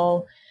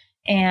evil,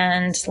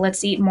 and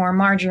let's eat more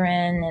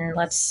margarine, and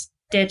let's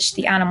ditch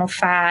the animal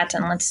fat,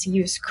 and let's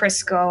use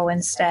Crisco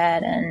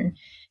instead. And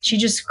she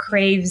just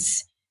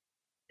craves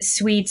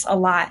sweets a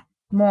lot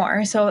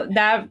more. So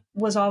that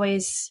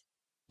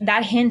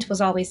hint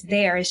was always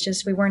there. It's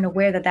just we weren't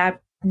aware that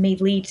that may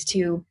lead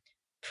to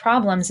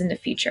problems in the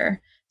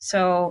future.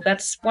 So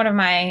that's one of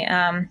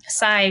my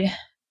side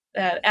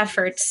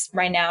efforts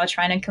right now,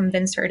 trying to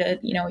convince her to,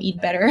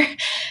 eat better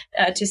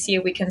to see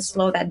if we can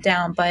slow that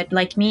down. But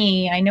like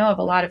me, I know of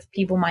a lot of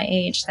people my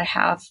age that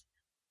have,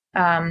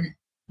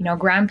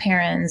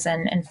 grandparents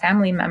and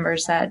family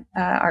members that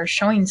are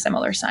showing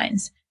similar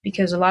signs,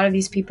 because a lot of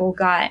these people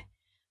got,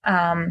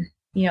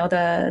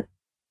 the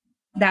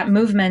that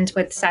movement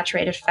with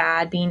saturated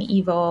fat being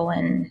evil,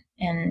 and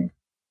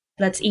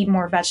let's eat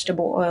more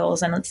vegetable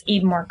oils, and let's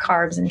eat more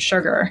carbs and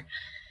sugar.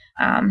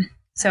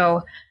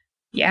 So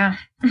yeah.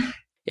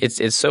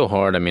 It's so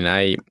hard. I mean,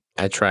 I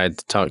tried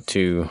to talk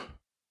to.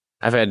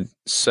 I've had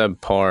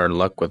subpar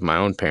luck with my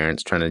own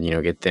parents trying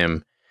to get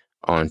them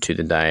onto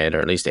the diet, or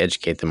at least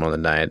educate them on the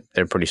diet.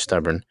 They're pretty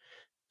stubborn.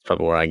 It's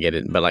probably where I get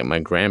it. But like my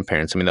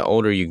grandparents, I mean, the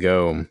older you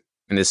go,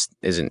 and this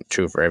isn't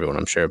true for everyone,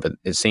 I'm sure, but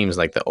it seems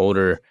like the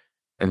older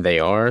they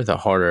are, the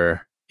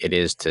harder it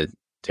is to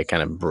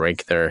kind of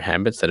break their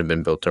habits that have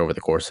been built over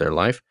the course of their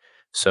life.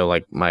 So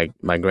like my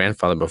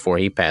grandfather, before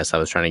he passed, I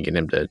was trying to get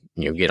him to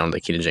get on the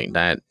ketogenic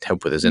diet to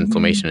help with his Mm-hmm.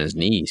 inflammation in his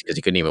knees, because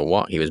he couldn't even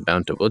walk. He was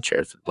bound to a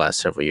wheelchair for the last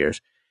several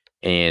years.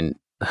 And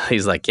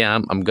he's like, "Yeah,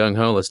 I'm gung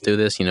ho. Let's do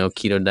this.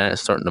 Keto diet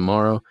starting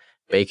tomorrow,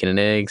 bacon and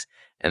eggs."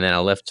 And then I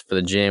left for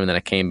the gym, and then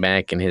I came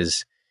back, and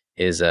his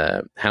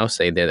house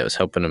aide there that was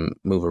helping him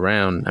move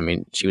around. I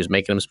mean, she was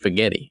making him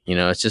spaghetti.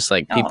 It's just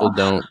like people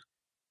Oh,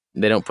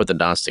 don't put the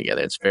dots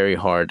together. It's very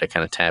hard to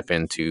kind of tap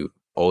into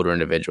older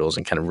individuals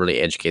and kind of really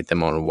educate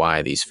them on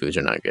why these foods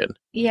are not good.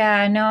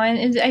 yeah, no,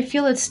 and I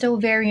feel it's still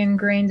very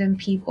ingrained in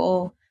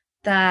people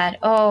that,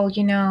 oh,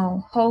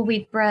 whole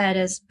wheat bread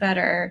is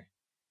better,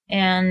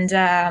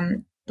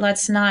 and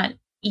let's not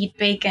eat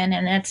bacon,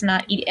 and let's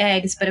not eat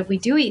eggs. But if we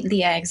do eat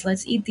the eggs,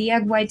 let's eat the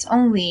egg whites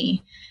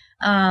only.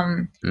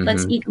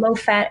 Let's Hmm. eat low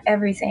fat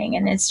everything,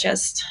 and it's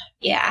just,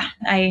 yeah,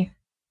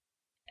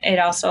 it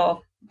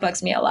also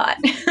bugs me a lot.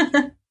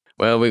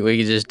 Well, we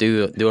could just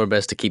do our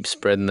best to keep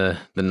spreading the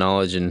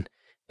knowledge and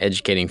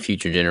educating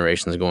future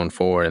generations going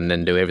forward, and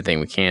then do everything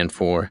we can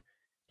for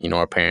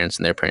our parents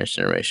and their parents'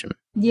 generation.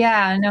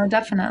 Yeah, no,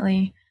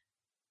 definitely.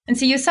 And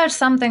so you said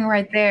something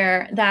right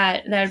there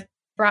that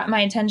brought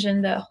my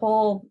attention, the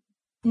whole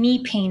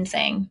knee pain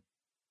thing.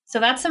 So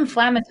that's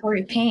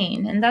inflammatory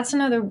pain, and that's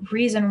another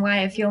reason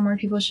why I feel more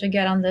people should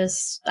get on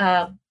this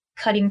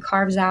cutting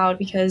carbs out,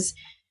 because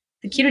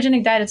the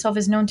ketogenic diet itself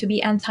is known to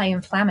be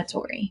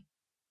anti-inflammatory,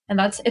 and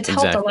it's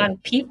helped a lot Exactly.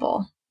 of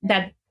people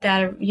that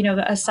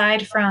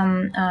aside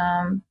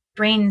from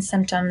brain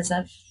symptoms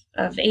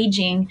of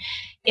aging,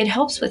 it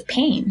helps with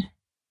pain.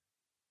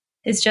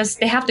 It's just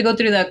they have to go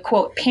through the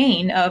quote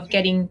pain of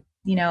getting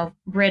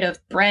rid of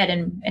bread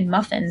and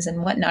muffins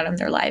and whatnot in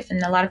their life,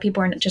 and a lot of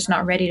people are just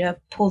not ready to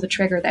pull the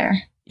trigger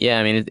there. Yeah,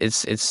 I mean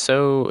it's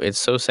so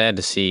sad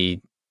to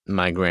see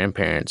my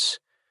grandparents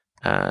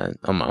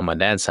on my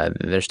dad's side.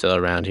 They're still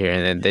around here,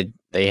 and then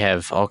they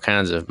have all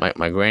kinds of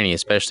my granny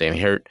especially. I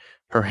mean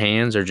her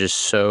hands are just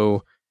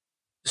so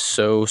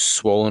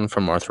swollen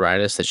from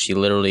arthritis that she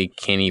literally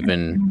can't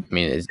even. I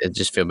mean, it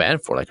just feel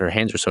bad for her. Like her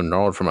hands are so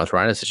gnarled from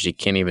arthritis that she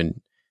can't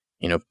even,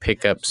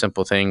 pick up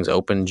simple things,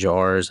 open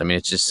jars. I mean,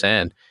 it's just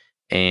sad,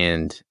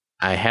 and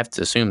I have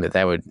to assume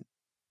that would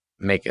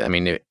make. I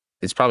mean,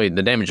 it's probably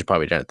the damage is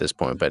probably done at this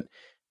point, but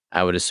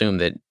I would assume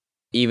that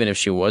even if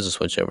she was to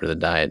switch over to the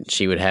diet,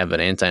 she would have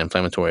an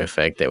anti-inflammatory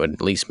effect that would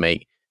at least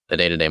make the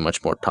day to day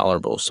much more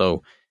tolerable.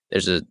 So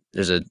there's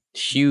a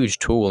huge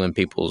tool in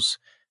people's,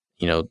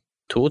 you know,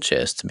 tool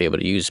chest to be able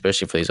to use,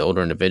 especially for these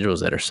older individuals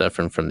that are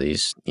suffering from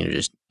these,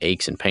 just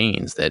aches and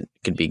pains that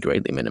could be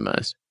greatly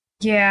minimized.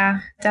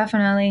 Yeah,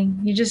 definitely.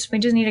 We just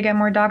need to get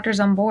more doctors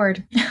on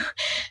board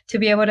to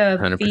be able to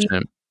be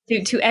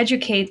 100%. to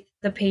educate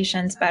the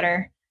patients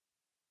better.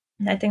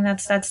 I think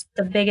that's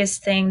the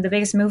biggest thing, the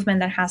biggest movement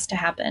that has to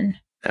happen.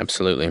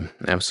 Absolutely.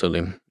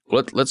 Absolutely.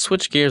 Let's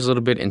switch gears a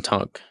little bit and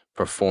talk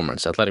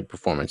performance, athletic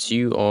performance.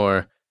 You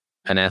are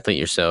an athlete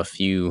yourself.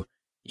 You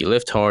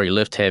lift hard, you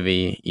lift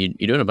heavy.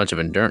 You're doing a bunch of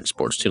endurance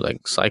sports too,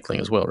 like cycling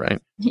as well, right?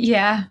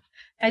 Yeah,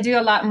 I do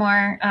a lot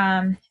more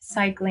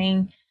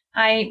cycling.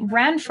 I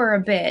ran for a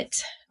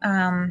bit.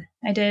 I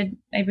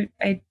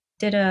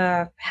did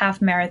a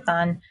half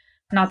marathon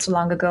not so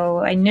long ago.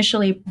 I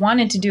initially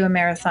wanted to do a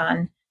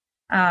marathon,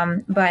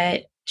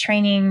 but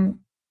training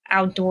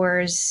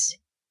outdoors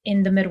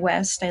in the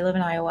Midwest, I live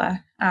in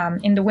Iowa,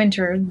 in the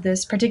winter,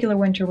 this particular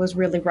winter was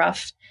really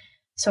rough.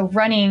 So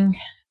running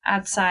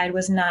outside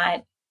was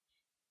not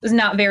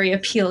very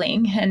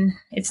appealing, and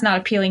it's not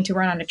appealing to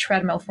run on a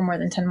treadmill for more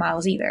than 10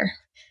 miles either.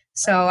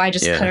 So I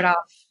just cut Yeah. it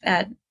off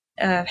at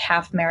a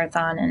half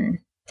marathon and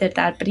did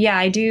that. But yeah,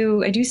 I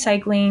do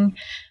cycling,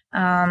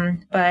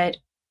 but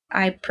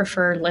I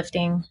prefer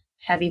lifting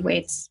heavy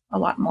weights a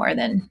lot more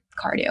than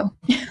cardio.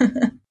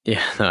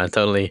 Yeah, no, I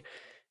totally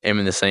am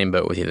in the same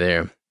boat with you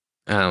there.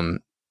 Um,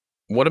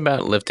 what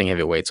about lifting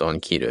heavy weights on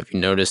keto? Have you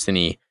noticed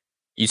any?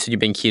 You said you've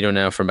been keto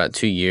now for about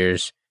 2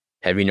 years.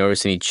 Have you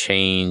noticed any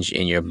change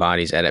in your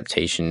body's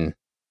adaptation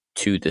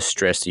to the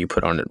stress that you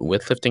put on it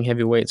with lifting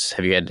heavy weights?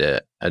 Have you had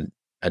to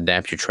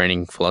adapt your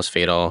training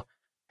philosophy at all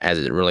as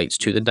it relates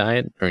to the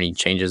diet, or any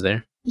changes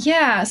there?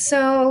 Yeah,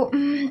 so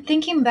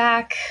thinking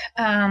back,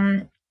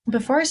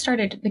 before I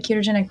started the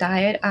ketogenic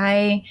diet,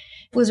 I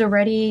was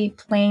already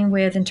playing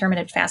with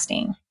intermittent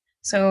fasting.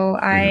 So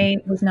Hmm. I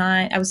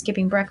was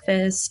skipping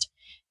breakfast,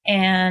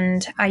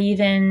 and I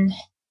even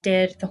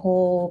did the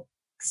whole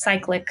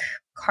cyclic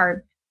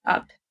carb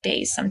up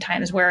days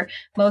sometimes where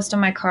most of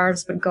my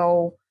carbs would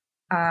go,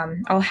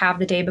 I'll have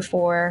the day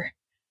before,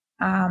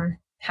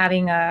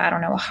 having I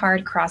don't know, a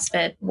hard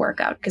CrossFit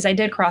workout because I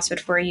did CrossFit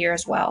for a year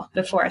as well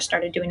before I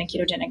started doing a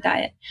ketogenic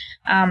diet.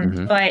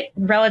 Hmm. But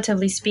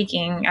relatively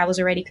speaking, I was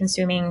already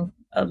consuming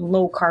a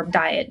low carb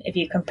diet if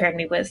you compared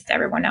me with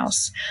everyone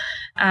else.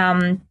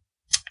 Um,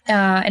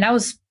 and I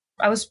was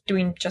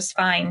doing just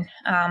fine.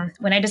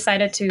 When I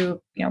decided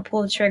to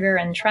pull the trigger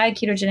and try a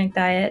ketogenic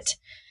diet,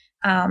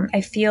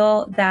 I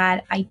feel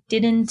that I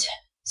didn't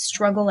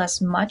struggle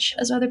as much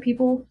as other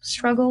people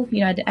struggle.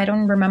 I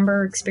don't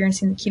remember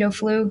experiencing the keto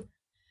flu,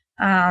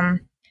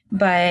 um,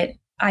 but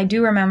I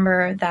do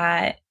remember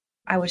that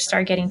I would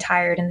start getting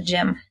tired in the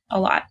gym a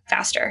lot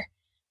faster.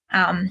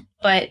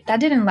 But that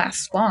didn't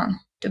last long,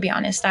 to be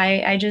honest.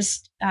 I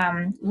just,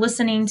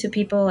 listening to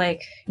people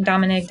like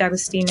Dominic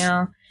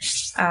D'Agostino,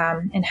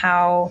 and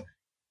how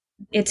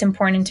it's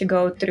important to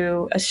go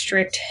through a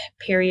strict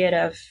period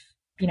of,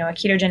 a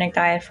ketogenic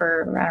diet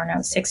for, I don't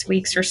know, 6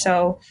 weeks or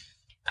so,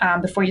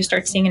 before you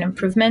start seeing an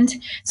improvement.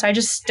 So I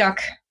just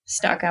stuck.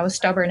 I was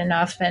stubborn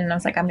enough, and I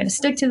was like, I'm going to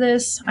stick to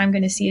this. I'm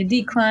going to see a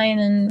decline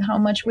in how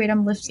much weight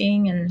I'm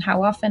lifting and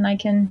how often I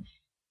can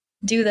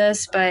do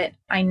this. But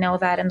I know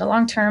that in the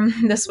long term,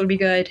 this would be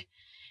good.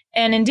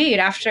 And indeed,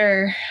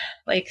 after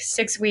like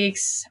 6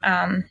 weeks,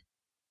 or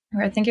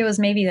I think it was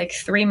maybe like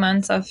 3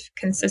 months of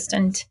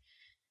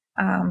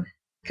um,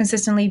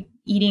 consistently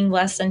eating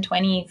less than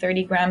 20,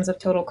 30 grams of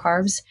total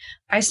carbs,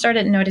 I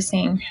started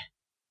noticing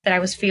that I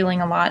was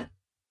feeling a lot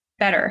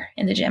better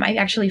in the gym. I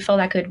actually felt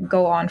I could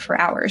go on for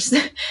hours.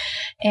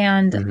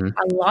 And Hmm.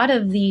 a lot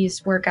of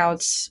these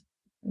workouts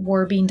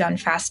were being done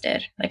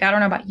fasted. Like, I don't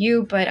know about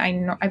you, but I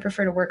know I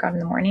prefer to work out in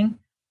the morning.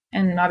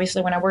 And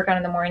obviously, when I work out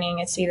in the morning,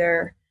 it's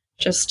either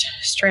just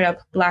straight up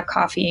black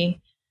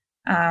coffee,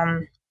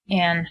 um,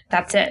 and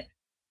that's it.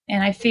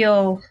 And I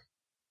feel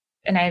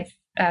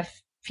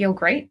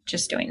great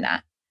just doing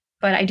that.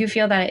 But I do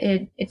feel that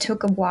it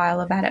took a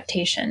while of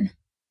adaptation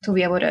to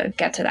be able to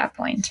get to that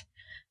point.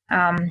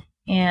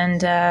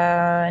 And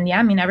yeah,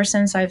 I mean, ever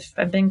since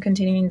I've been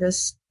continuing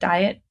this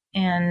diet,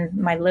 and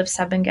my lifts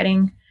have been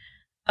getting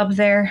up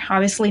there.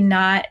 Obviously,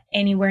 not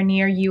anywhere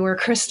near you or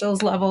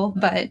Crystal's level,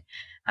 but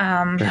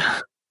um,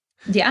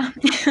 yeah.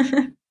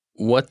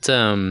 What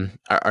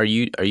are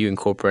you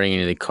incorporating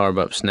any of the carb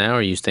ups now, or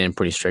are you staying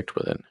pretty strict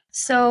with it?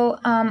 So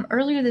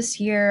earlier this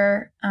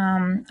year,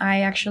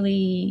 I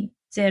actually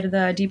did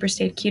the deeper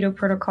state keto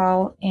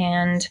protocol,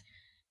 and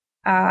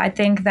I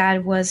think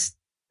that was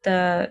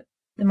the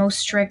most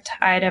strict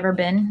I'd ever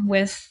been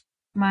with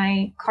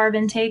my carb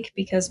intake,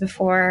 because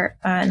before,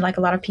 like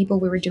a lot of people,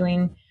 we were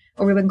doing,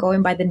 or we were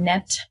going by the Hmm.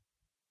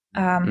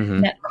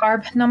 net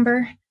carb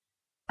number.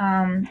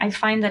 I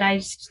find that I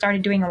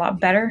started doing a lot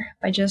better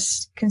by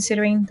just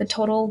considering the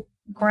total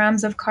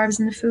grams of carbs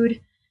in the food.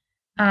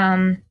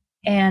 Um,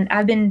 and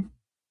I've been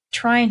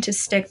trying to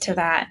stick to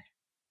that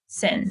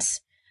since.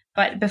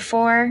 But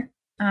before,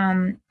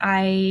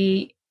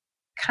 I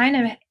kind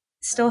of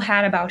still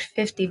had about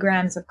 50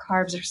 grams of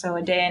carbs or so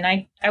a day. And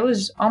I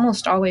was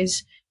almost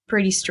always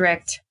pretty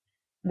strict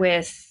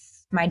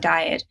with my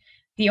diet.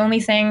 The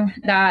only thing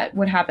that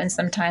would happen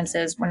sometimes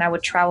is when I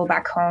would travel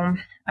back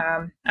home.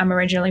 I'm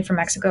originally from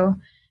Mexico,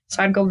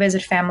 so I'd go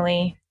visit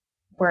family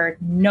where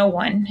no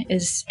one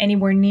is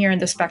anywhere near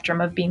the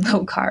spectrum of being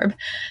low carb.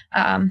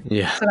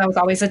 Yeah. So that was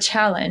always a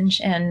challenge.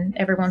 And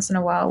every once in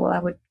a while, well, I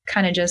would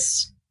kind of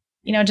just,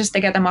 just to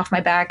get them off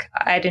my back,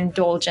 I'd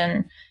indulge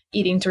in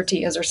eating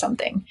tortillas or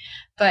something.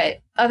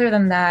 But other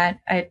than that,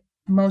 I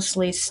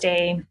mostly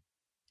stay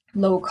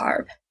low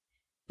carb.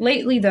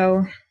 Lately,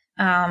 though,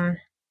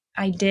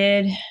 I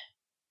did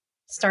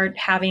start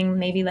having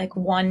maybe like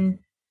one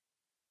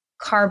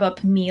carb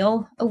up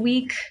meal a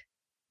week.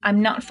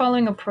 I'm not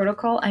following a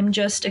protocol. I'm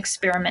just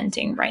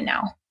experimenting right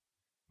now.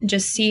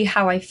 Just see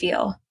how I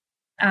feel.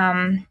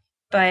 Um,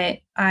 but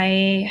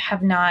I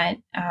have not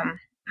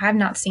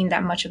seen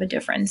that much of a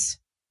difference,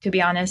 to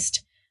be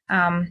honest.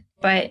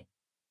 But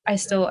I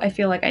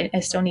feel like I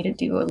still need to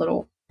do a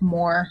little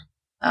more,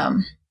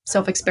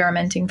 self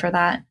experimenting for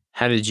that.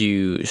 How did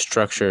you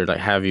structure? Like,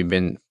 how have you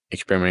been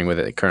experimenting with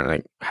it currently?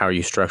 Like, how are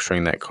you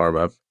structuring that carb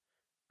up?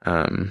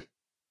 Um,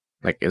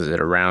 like, is it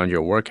around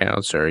your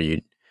workouts, or are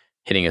you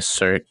hitting a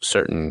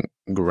certain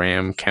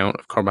gram count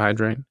of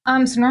carbohydrate?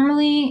 So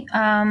normally,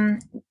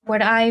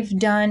 what I've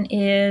done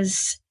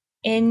is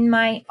in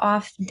my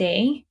off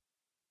day,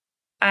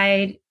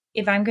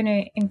 if I'm going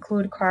to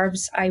include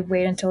carbs, I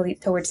wait until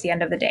towards the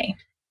end of the day,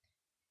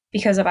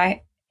 because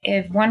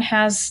if one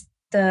has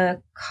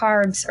the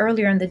carbs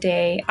earlier in the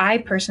day, I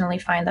personally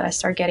find that I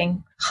start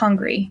getting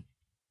hungry,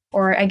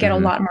 or I get a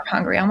Mm-hmm. lot more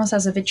hungry, almost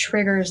as if it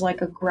triggers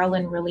like a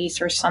ghrelin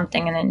release or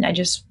something, and then I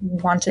just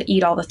want to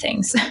eat all the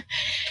things.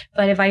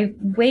 But if I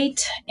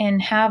wait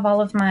and have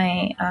all of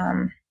my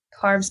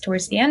carbs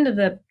towards the end of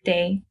the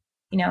day,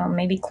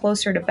 maybe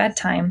closer to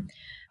bedtime,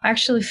 I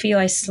actually feel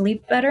I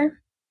sleep better.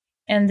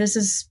 And this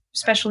is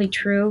especially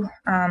true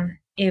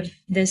if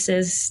this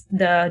is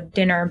the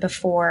dinner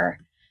before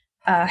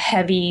a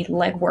heavy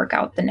leg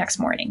workout the next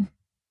morning.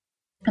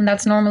 And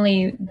that's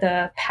normally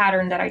the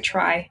pattern that I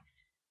try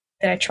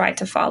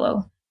to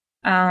follow.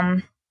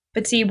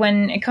 But see,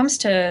 when it comes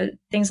to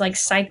things like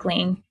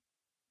cycling,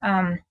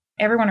 um,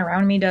 everyone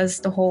around me does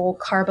the whole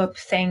carb up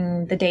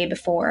thing the day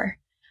before.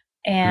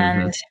 Mm-hmm.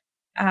 And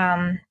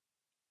um,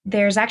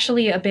 there's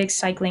actually a big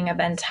cycling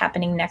event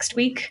happening next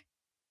week.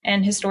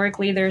 And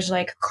historically, there's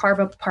like carb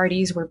up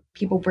parties where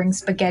people bring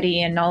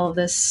spaghetti and all of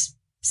this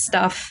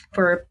stuff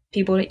for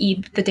people to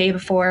eat the day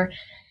before.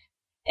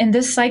 And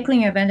this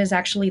cycling event is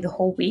actually the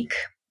whole week.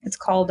 It's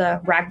called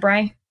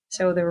RAGBRAI.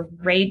 So the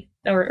rate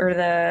or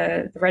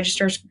the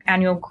register's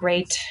annual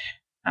rate,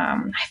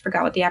 I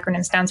forgot what the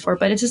acronym stands for,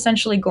 but it's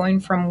essentially going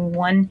from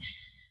one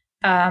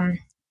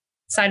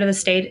side of the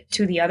state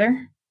to the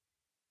other.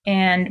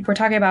 And we're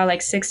talking about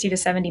like 60 to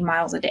 70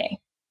 miles a day.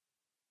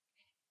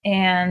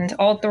 And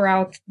all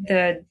throughout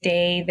the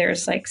day,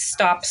 there's like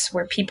stops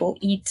where people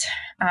eat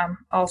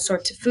all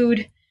sorts of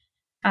food.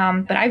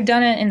 But I've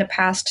done it in the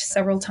past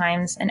several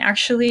times. And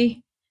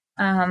actually,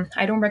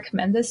 I don't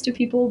recommend this to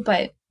people,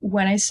 but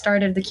when I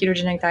started the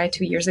ketogenic diet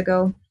 2 years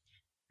ago,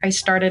 I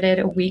started it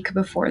a week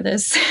before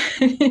this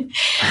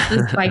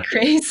bike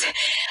race.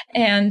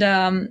 And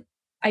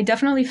I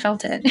definitely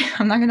felt it.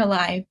 I'm not going to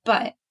lie.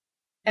 But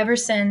ever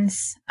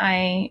since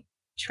I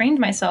trained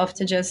myself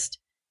to just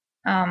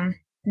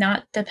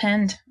not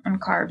depend on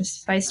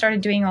carbs, I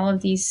started doing all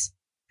of these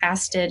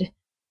fasted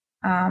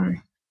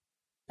um,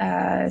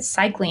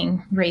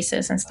 cycling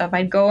races and stuff.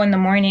 I'd go in the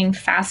morning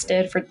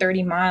fasted for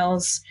 30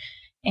 miles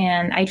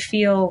and I'd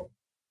feel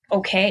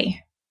okay.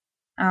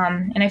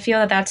 And I feel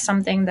that that's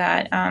something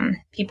that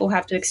people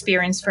have to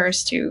experience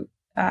first to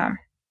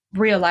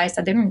realize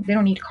that they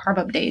don't need carb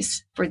up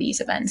days for these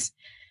events.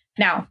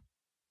 Now,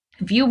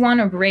 if you want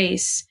to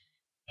race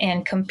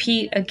and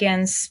compete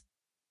against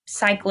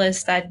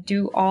cyclists that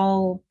do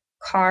all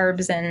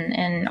carbs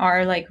and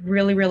are like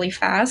really, really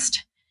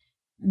fast,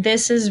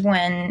 this is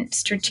when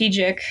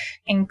strategic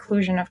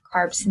inclusion of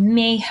carbs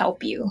may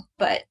help you,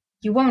 but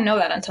you won't know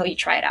that until you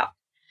try it out.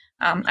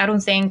 I don't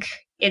think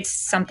it's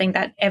something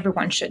that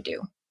everyone should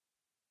do.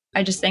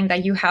 I just think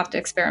that you have to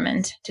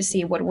experiment to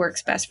see what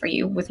works best for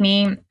you. With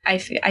me, I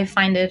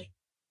find that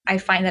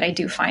I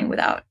do fine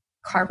without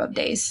carb up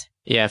days.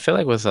 Yeah, I feel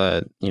like with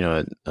a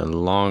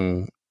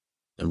long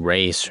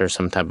race or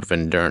some type of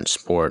endurance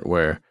sport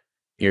where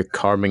you're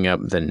carbing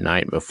up the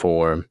night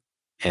before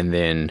and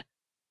then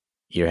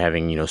you're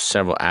having,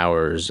 several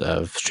hours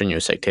of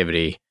strenuous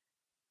activity,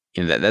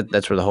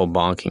 that's where the whole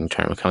bonking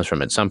term comes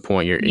from. At some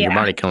point, your Yeah,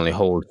 body can only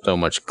hold so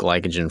much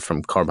glycogen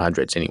from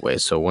carbohydrates anyway.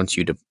 So once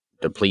you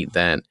deplete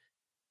that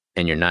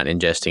and you're not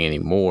ingesting any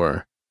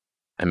more,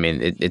 I mean,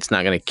 it's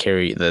not going to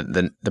carry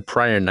the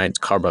prior night's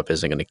carb up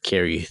isn't going to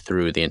carry you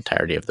through the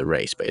entirety of the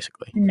race,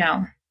 basically.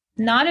 no,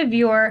 not if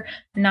you're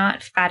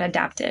not fat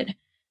adapted.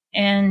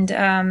 And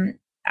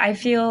I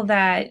feel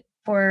that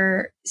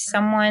for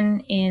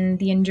someone in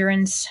the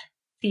endurance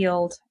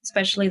field,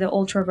 especially the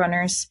ultra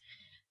runners,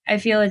 I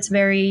feel it's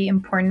very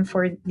important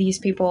for these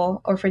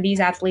people or for these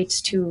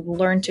athletes to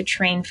learn to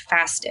train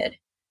fasted,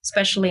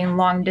 especially in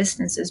long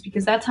distances,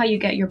 because that's how you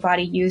get your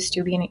body used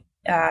to being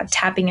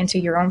tapping into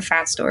your own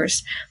fat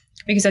stores.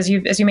 Because as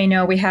you may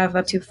know, we have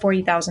up to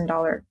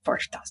 $40,000,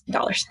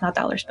 not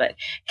dollars, but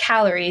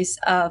calories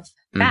of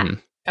fat Mm-hmm.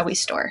 that we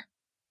store.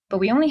 But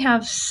we only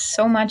have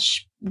so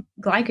much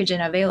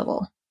glycogen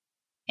available.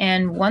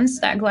 And once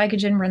that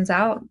glycogen runs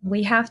out,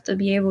 we have to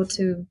be able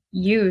to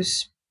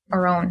use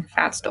our own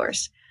fat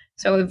stores.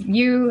 So if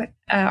you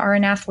are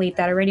an athlete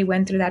that already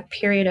went through that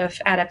period of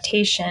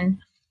adaptation,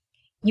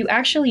 you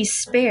actually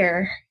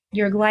spare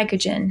your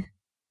glycogen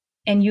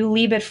and you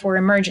leave it for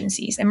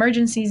emergencies.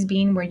 Emergencies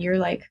being where you're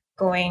like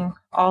going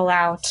all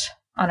out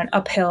on an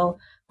uphill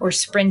or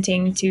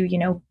sprinting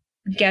to,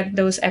 get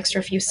those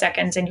extra few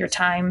seconds in your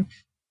time.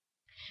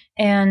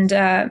 And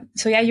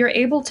so, yeah, you're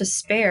able to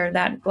spare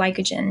that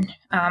glycogen.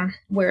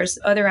 Whereas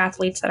other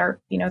athletes that are,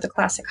 the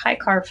classic high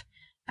carb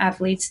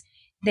athletes,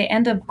 they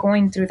end up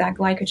going through that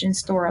glycogen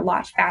store a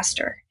lot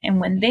faster. And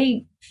when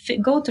they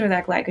go through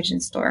that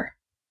glycogen store,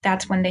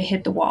 that's when they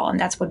hit the wall. And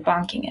that's what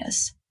bonking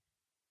is.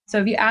 So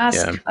if you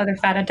ask Yeah. other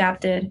fat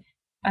adapted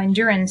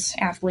endurance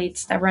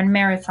athletes that run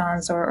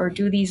marathons or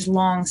do these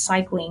long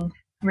cycling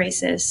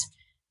races,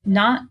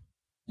 not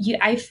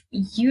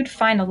you'd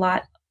find a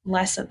lot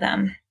less of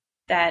them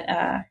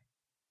that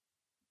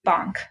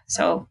bonk.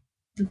 So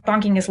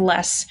bonking is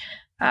less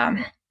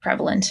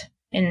prevalent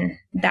in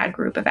that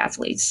group of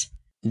athletes.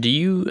 Do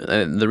you,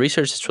 the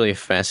research that's really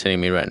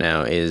fascinating me right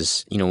now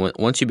is,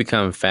 once you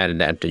become fat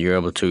adapted, you're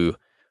able to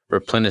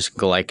replenish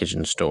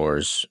glycogen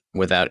stores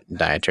without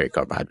dietary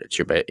carbohydrates.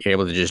 You're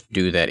able to just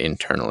do that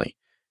internally.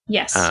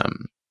 Yes.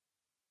 Um,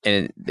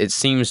 and it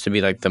seems to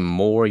be like the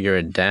more you're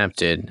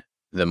adapted,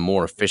 the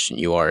more efficient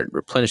you are at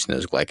replenishing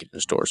those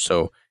glycogen stores.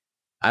 So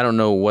I don't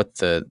know what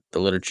the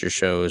literature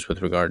shows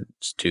with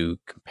regards to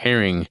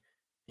comparing,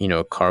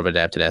 a carb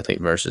adapted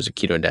athlete versus a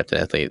keto adapted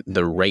athlete,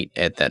 the rate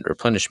at that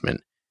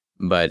replenishment.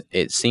 But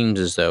it seems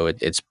as though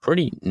it's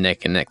pretty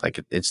neck and neck. Like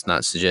it's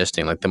not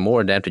suggesting like the more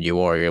adapted you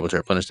are, you're able to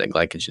replenish that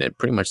glycogen at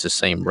pretty much the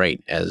same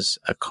rate as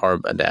a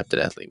carb adapted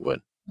athlete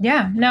would.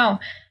 Yeah, no,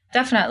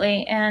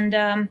 definitely.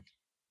 And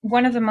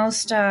one of the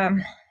most,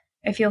 I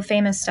feel,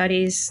 famous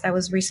studies that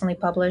was recently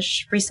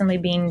published, recently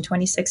being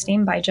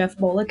 2016 by Jeff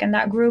Bullock and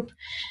that group.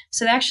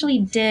 So they actually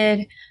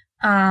did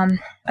a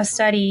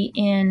study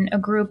in a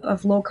group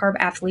of low carb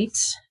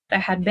athletes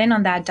that had been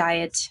on that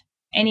diet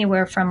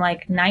anywhere from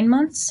like 9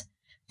 months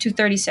to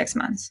 36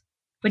 months,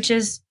 which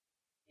is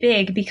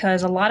big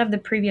because a lot of the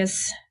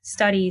previous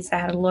studies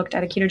that had looked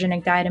at a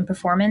ketogenic diet and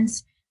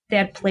performance, they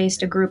had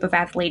placed a group of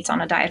athletes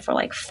on a diet for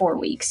like 4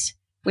 weeks,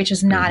 which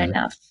is not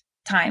enough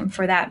time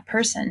for that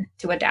person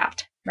to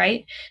adapt,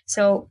 right?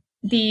 So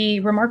the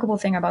remarkable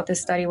thing about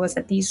this study was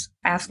that these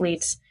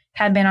athletes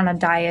had been on a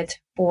diet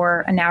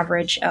for an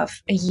average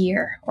of a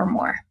year or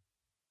more.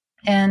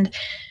 And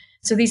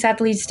so these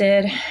athletes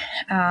did,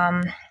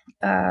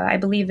 I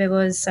believe it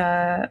was,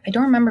 I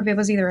don't remember if it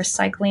was either a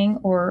cycling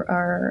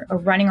or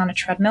running on a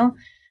treadmill,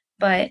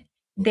 but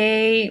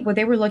what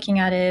they were looking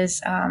at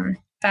is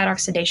fat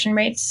oxidation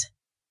rates.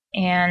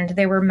 And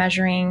they were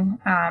measuring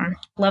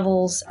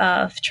levels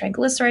of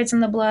triglycerides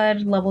in the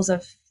blood, levels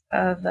of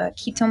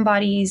ketone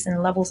bodies,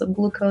 and levels of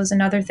glucose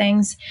and other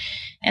things.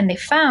 And they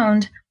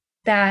found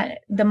that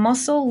the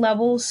muscle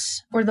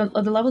levels or the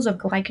levels of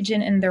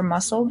glycogen in their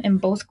muscle in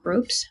both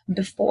groups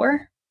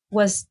before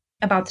was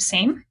about the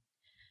same.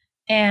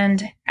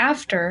 And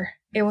after,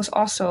 it was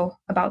also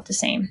about the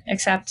same,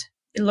 except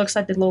it looks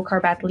like the low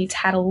carb athletes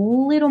had a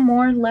little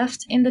more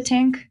left in the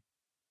tank,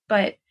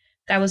 but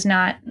that was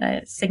not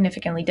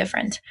significantly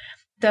different.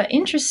 The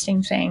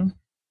interesting thing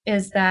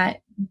is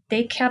that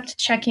they kept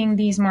checking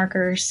these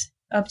markers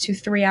up to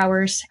 3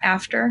 hours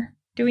after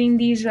doing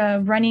these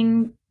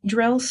running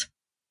drills.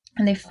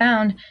 And they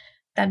found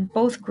that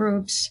both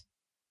groups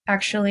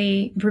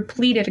actually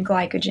repleted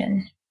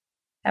glycogen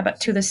about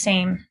to the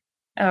same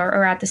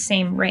or at the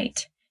same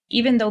rate,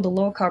 even though the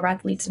low carb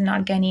athletes did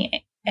not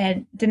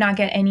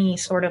get any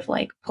sort of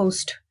like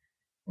post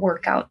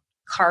workout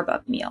carb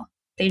up meal.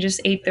 They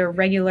just ate their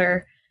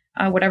regular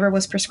whatever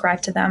was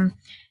prescribed to them,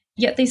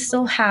 yet they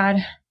still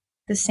had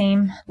the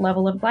same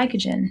level of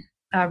glycogen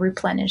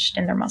replenished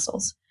in their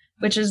muscles,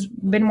 which has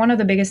been one of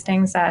the biggest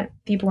things that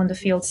people in the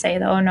field say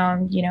that, oh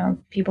no,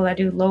 people that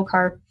do low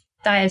carb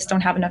diets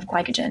don't have enough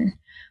glycogen,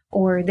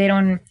 or they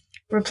don't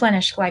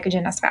replenish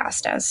glycogen as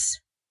fast as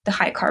the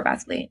high carb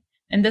athlete.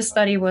 And this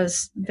study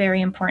was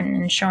very important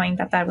in showing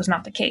that that was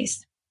not the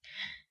case.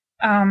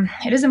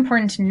 It is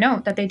important to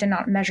note that they did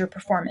not measure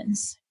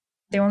performance.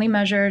 They only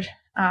measured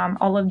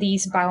all of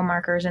these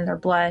biomarkers in their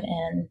blood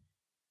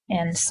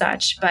and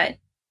such. But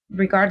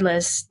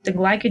regardless, the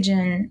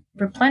glycogen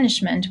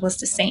replenishment was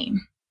the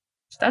same.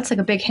 So that's like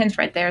a big hint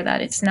right there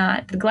that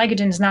the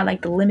glycogen is not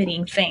like the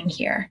limiting thing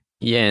here.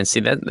 Yeah, and see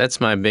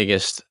that's my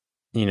biggest,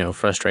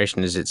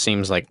 frustration is it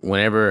seems like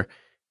whenever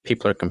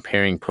people are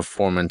comparing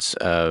performance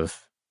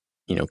of,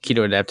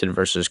 keto adapted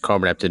versus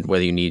carb adapted,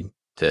 whether you need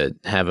to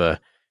have a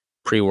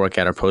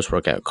pre-workout or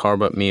post-workout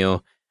carb up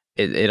meal,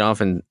 it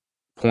often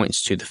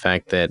points to the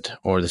fact that,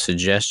 or the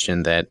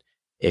suggestion that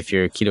if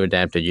you're keto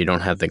adapted, you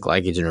don't have the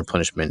glycogen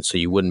replenishment, so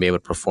you wouldn't be able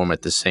to perform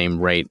at the same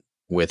rate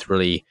with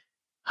really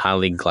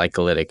highly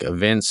glycolytic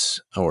events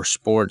or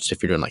sports.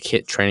 If you're doing like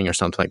HIIT training or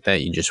something like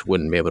that, you just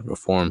wouldn't be able to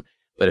perform.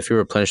 But if you're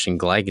replenishing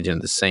glycogen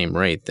at the same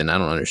rate, then I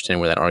don't understand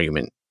where that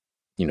argument,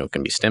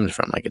 can be stemmed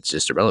from. Like it's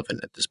just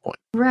irrelevant at this point.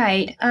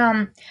 Right.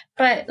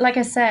 But like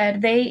I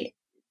said, they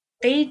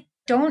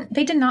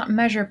did not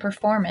measure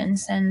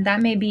performance, and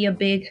that may be a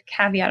big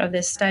caveat of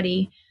this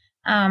study.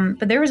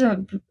 But there was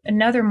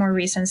another more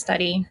recent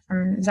study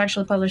it was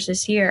actually published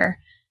this year,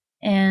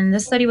 and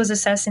this study was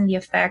assessing the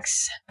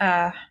effects.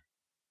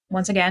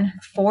 Once again,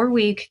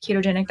 4-week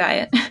ketogenic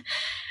diet.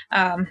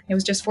 It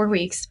was just 4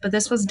 weeks, but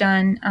this was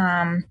done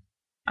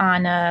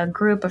on a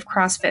group of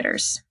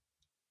CrossFitters.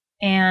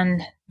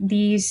 And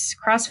these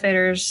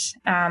CrossFitters,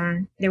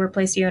 they were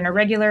placed either in a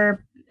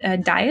regular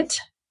diet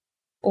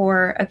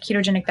or a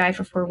ketogenic diet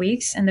for 4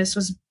 weeks. And this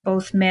was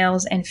both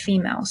males and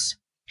females.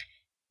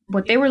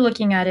 What they were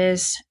looking at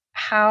is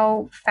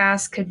how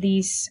fast could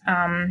these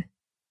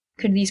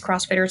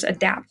CrossFitters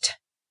adapt.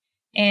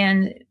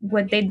 And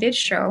what they did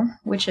show,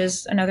 which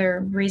is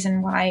another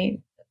reason why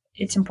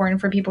it's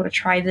important for people to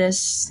try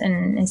this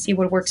and see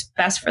what works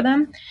best for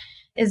them,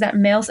 is that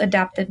males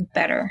adapted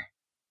better.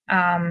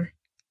 Um,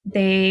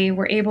 they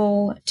were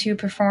able to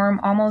perform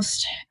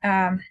almost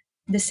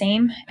the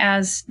same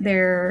as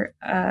the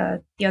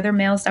other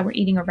males that were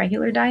eating a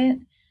regular diet,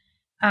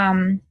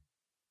 um,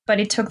 but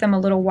it took them a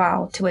little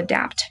while to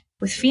adapt.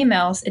 With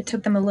females, it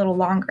took them a little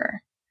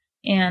longer.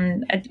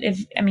 And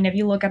if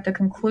you look at the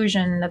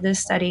conclusion of this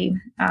study,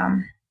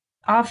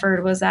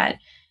 offered was that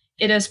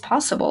it is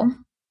possible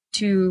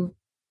to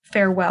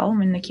fare well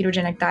in the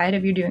ketogenic diet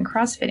if you're doing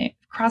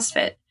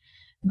CrossFit,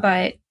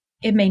 but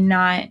it may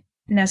not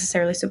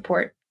necessarily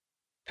support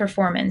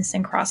performance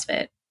in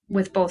CrossFit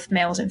with both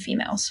males and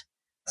females.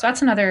 So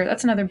that's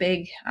another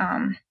big,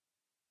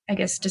 I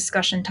guess,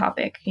 discussion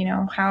topic.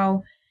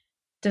 How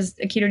does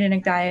a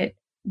ketogenic diet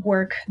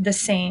work the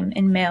same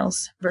in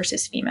males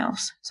versus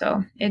females?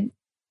 So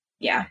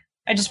yeah,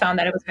 I just found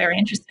that it was very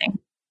interesting.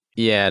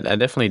 Yeah, I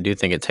definitely do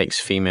think it takes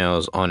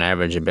females on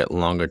average a bit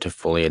longer to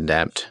fully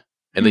adapt,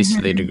 at least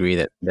to the Mm-hmm. degree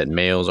that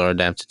males are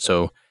adapted.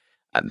 So,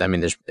 I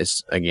mean,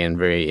 it's again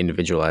very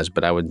individualized,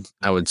 but I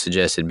would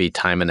suggest it'd be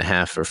time and a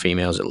half for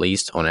females at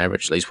least on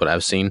average, at least what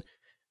I've seen.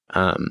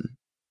 Um,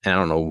 and I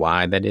don't know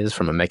why that is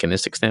from a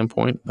mechanistic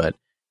standpoint, but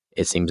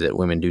it seems that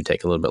women do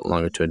take a little bit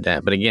longer to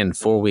adapt. But again,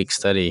 4 week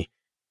study.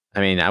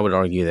 I mean, I would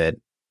argue that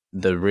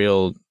the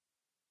real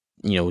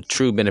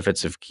true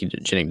benefits of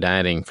ketogenic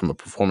dieting from a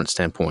performance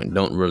standpoint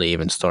don't really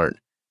even start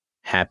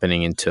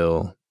happening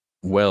until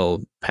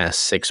well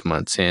past 6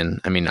 months in.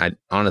 I mean, I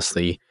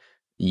honestly,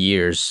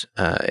 years,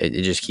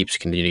 it just keeps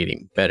continuing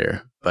getting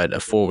better. But a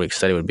 4 week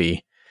study would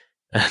be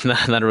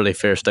not a really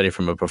fair study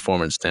from a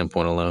performance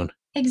standpoint alone.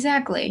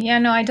 Exactly. Yeah,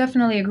 no, I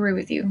definitely agree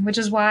with you, which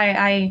is why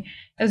I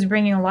was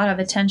bringing a lot of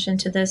attention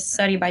to this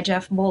study by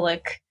Jeff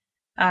Bullock,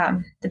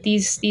 that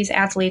these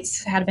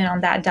athletes had been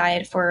on that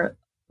diet for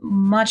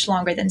much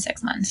longer than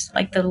 6 months.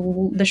 Like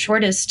the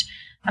shortest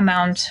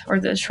amount or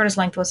the shortest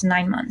length was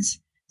 9 months.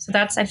 So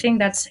I think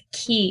that's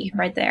key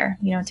right there.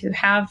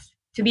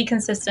 To be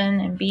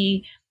consistent and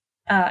be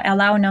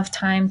allow enough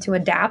time to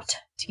adapt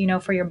to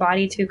for your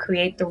body to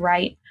create the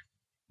right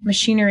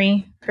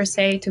machinery per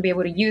se to be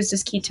able to use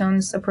these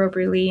ketones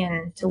appropriately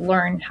and to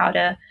learn how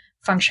to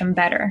function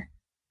better.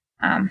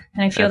 And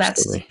I feel that's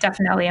Absolutely.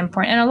 definitely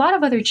important. And a lot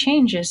of other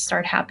changes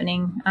start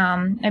happening.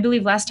 I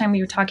believe last time we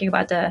were talking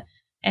about the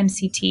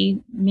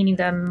MCT, meaning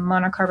the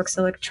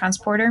monocarboxylic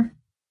transporter,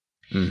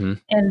 Hmm.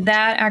 and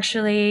that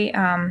actually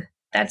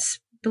that's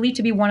believed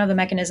to be one of the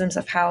mechanisms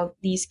of how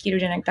these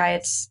ketogenic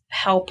diets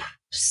help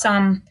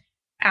some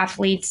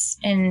athletes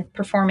in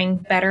performing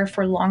better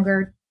for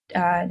longer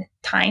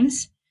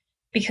times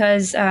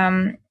because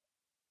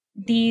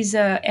these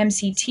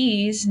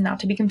MCTs, not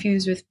to be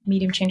confused with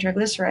medium chain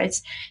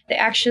triglycerides, they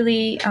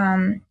actually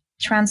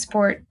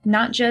transport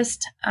not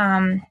just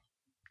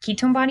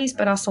ketone bodies,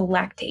 but also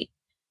lactate.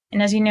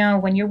 And as you know,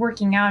 when you're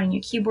working out and you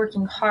keep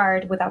working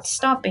hard without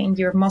stopping,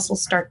 your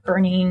muscles start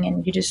burning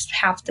and you just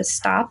have to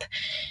stop.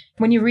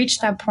 When you reach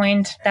that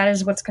point, that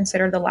is what's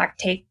considered the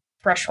lactate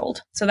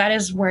threshold. So that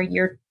is where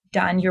you're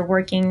done. You're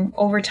working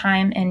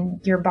overtime and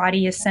your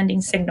body is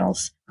sending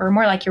signals, or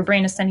more like your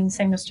brain is sending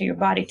signals to your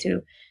body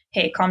to,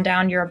 hey, calm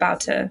down. You're about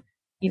to,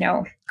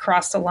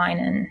 cross the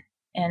line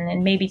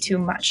and maybe too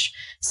much.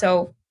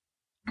 So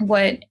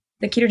what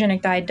the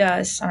ketogenic diet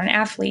does on an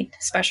athlete,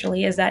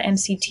 especially, is that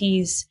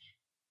MCTs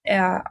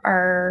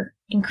are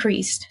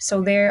increased.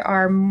 So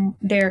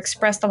they're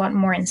expressed a lot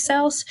more in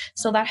cells.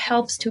 So that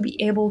helps to be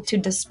able to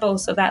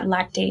dispose of that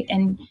lactate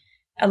and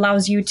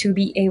allows you to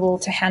be able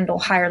to handle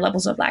higher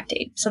levels of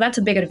lactate. So that's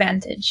a big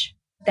advantage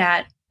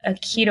that a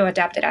keto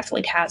adapted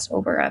athlete has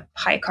over a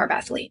high carb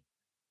athlete,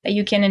 that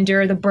you can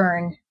endure the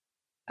burn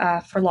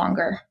for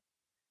longer,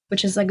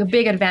 which is like a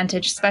big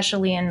advantage,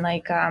 especially in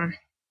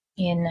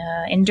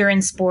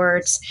endurance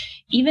sports,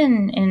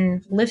 even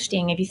in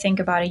lifting. If you think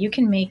about it, you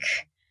can make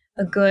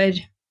a good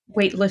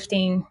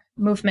weightlifting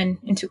movement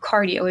into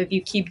cardio if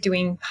you keep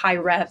doing high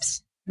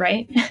reps,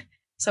 right?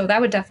 So that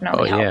would Oh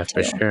definitely help yeah,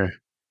 for too. sure.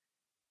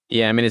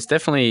 Yeah, I mean, it's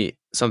definitely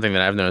something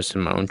that I've noticed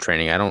in my own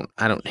training. I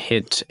don't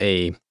hit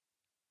the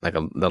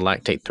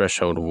lactate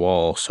threshold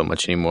wall so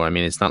much anymore. I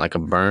mean, it's not like a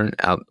burn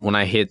out when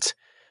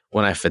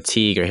I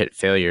fatigue or hit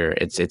failure.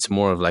 It's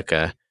more of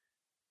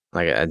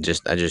I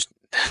just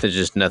there's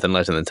just nothing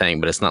left in the tank,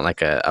 but it's not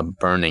like a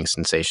burning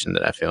sensation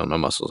that I feel in my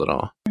muscles at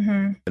all.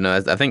 Mm-hmm. But no,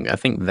 I think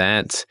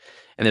that,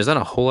 and there's not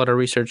a whole lot of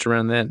research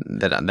around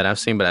that I've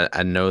seen, but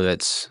I know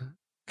that's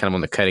kind of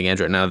on the cutting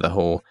edge right now. The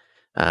whole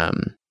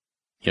um,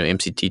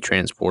 MCT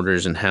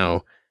transporters and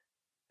how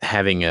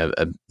having a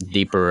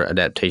deeper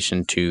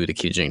adaptation to the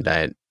ketogenic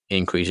diet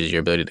increases your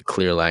ability to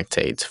clear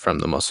lactates from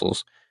the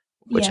muscles,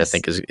 which I Yes.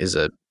 think is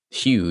a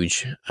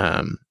huge.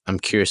 I'm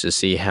curious to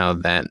see how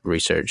that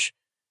research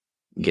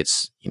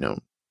gets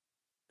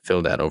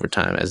filled out over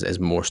time as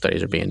more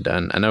studies are being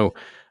done. I know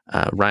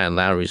Ryan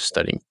Lowry's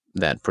studying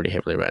that pretty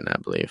heavily right now,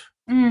 I believe.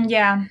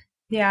 Yeah,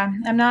 yeah.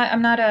 I'm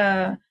not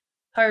a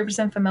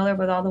 100% familiar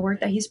with all the work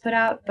that he's put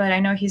out, but I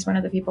know he's one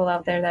of the people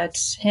out there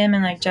that's him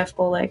and like Jeff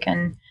Bullock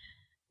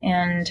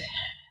and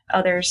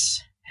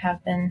others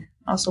have been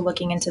also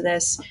looking into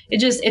this.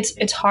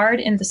 It's hard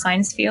in the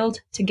science field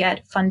to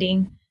get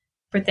funding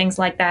for things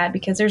like that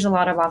because there's a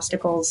lot of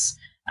obstacles.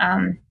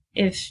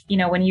 If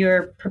when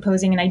you're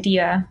proposing an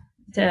idea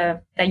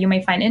that you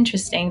may find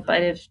interesting,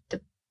 but if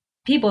the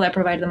people that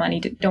provide the money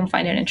don't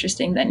find it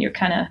interesting, then you're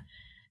kind of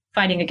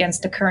fighting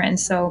against the current.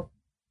 So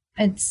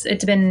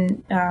it's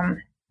been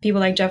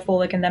people like Jeff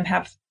Volek and them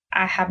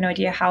I have no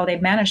idea how they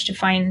managed to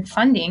find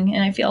funding,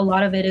 and I feel a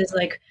lot of it is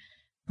like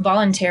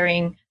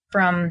volunteering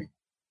from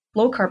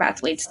low carb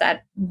athletes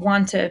that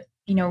want to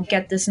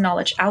get this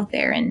knowledge out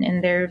there,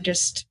 and they're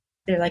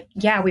like,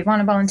 yeah, we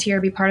want to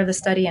volunteer, be part of the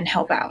study, and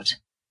help out.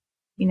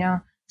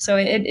 So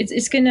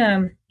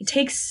it'll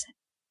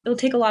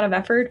take a lot of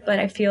effort, but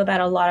I feel that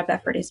a lot of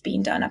effort is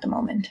being done at the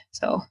moment.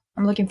 So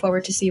I'm looking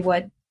forward to see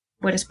what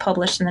is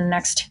published in the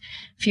next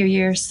few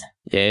years.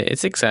 Yeah,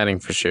 it's exciting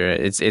for sure.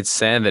 It's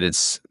sad that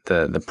it's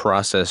the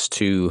process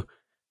to,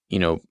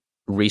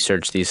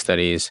 research these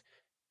studies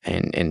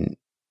and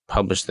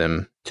publish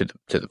them to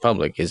the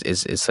public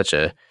is such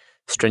a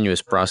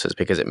strenuous process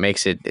because it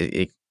makes it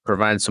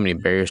provides so many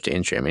barriers to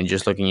entry. I mean,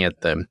 just looking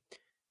at the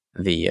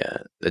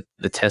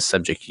test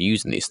subjects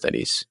used in these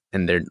studies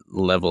and their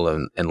level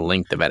and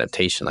length of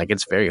adaptation, like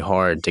it's very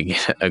hard to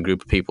get a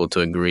group of people to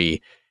agree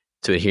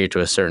to adhere to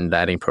a certain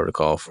dieting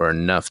protocol for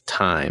enough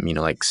time,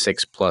 like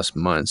 6+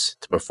 months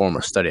to perform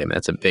a study. I mean,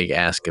 that's a big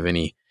ask of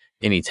any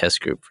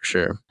test group for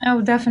sure.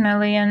 Oh,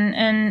 definitely.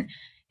 And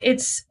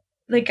it's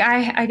like,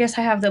 I guess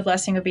I have the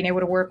blessing of being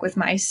able to work with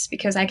mice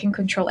because I can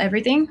control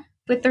everything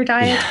with their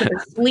diet, with their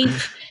sleep,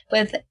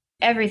 with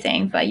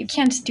everything, but you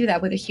can't do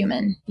that with a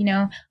human.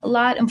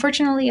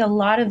 Unfortunately, a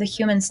lot of the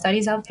human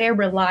studies out there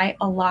rely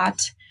a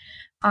lot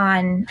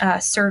on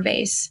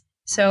surveys.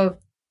 So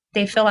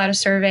they fill out a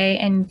survey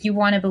and you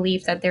want to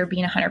believe that they're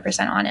being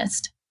 100%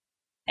 honest.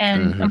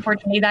 And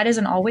unfortunately, that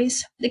isn't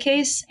always the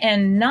case.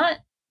 And not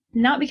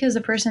because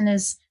the person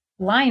is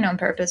lying on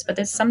purpose, but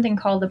there's something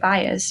called a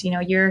bias.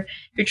 You're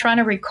trying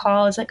to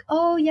recall, it's like,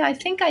 oh yeah, I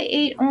think I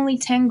ate only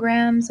 10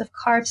 grams of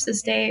carbs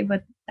this day,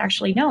 but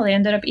actually no, they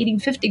ended up eating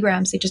 50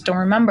 grams. They just don't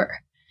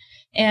remember.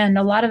 And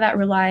a lot of that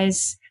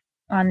relies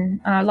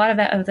on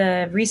of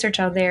the research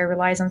out there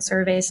relies on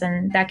surveys,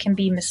 and that can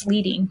be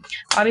misleading.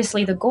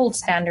 Obviously, the gold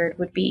standard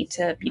would be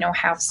to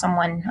have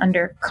someone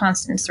under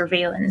constant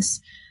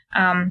surveillance.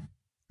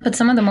 But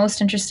some of the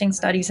most interesting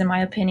studies, in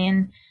my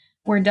opinion,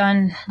 were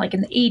done like in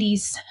the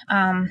 80s.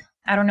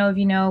 I don't know if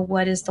you know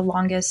what is the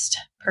longest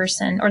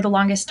person or the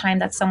longest time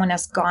that someone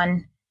has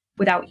gone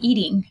without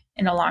eating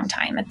in a long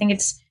time. I think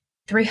it's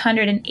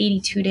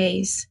 382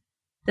 days.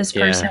 This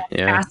person was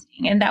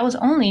fasting, and that was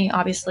only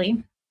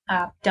obviously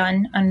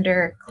done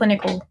under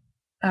clinical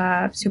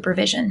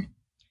supervision.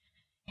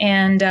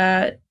 And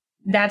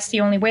that's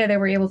the only way they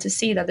were able to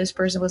see that this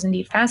person was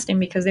indeed fasting,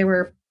 because they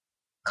were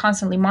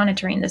constantly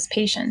monitoring this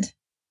patient.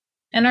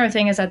 Another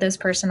thing is that this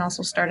person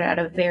also started at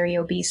a very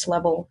obese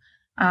level.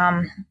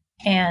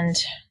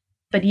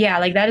 But yeah,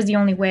 like that is the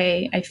only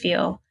way I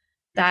feel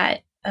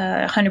that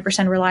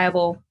 100%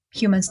 reliable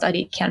human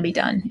study can be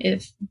done,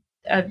 if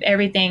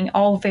everything,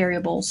 all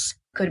variables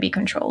could be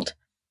controlled.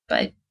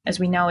 But as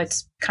we know,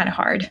 it's kind of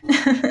hard.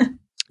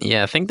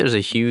 Yeah, I think there's a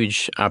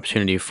huge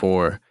opportunity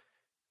for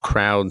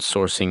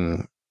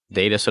crowdsourcing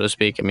data, so to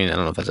speak. I mean, I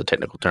don't know if that's a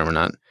technical term or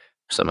not,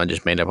 something I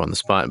just made up on the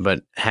spot,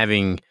 but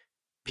having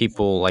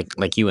people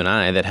like you and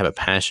I that have a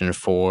passion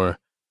for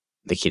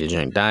the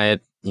ketogenic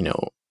diet,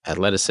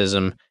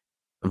 athleticism,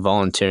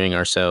 volunteering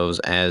ourselves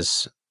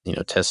as,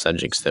 test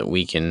subjects that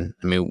we can,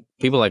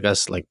 people like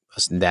us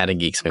data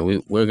geeks,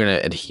 we're going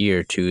to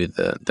adhere to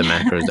the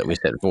macros that we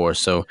set forth.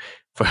 So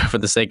for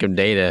the sake of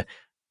data,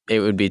 it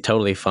would be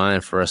totally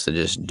fine for us to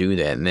just do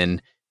that. And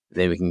then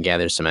we can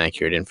gather some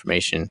accurate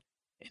information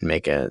and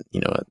make a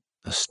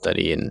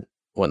study and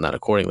whatnot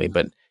accordingly.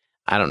 But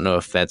I don't know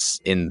if that's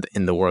in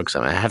the works.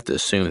 I have to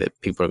assume that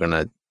people are going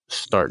to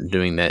start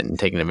doing that and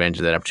taking advantage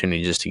of that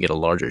opportunity just to get a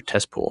larger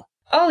test pool.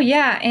 Oh,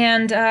 yeah.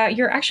 And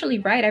you're actually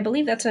right. I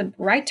believe that's a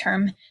right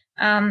term.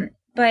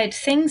 But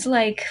things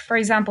like, for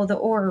example, the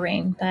Oura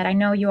Ring that I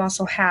know you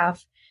also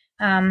have,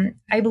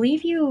 I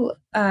believe you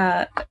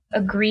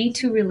agree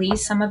to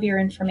release some of your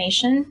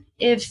information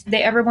if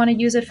they ever want to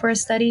use it for a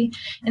study.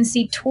 And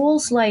see,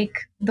 tools like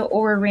the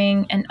Oura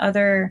Ring and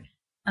other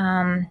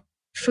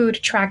food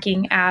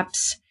tracking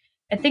apps,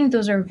 I think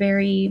those are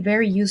very,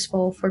 very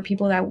useful for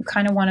people that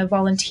kind of want to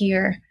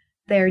volunteer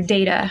their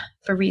data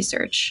for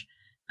research.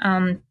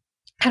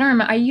 I don't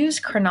remember. I use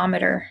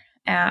Chronometer.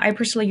 I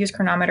personally use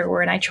Chronometer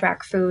where I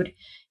track food.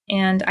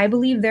 And I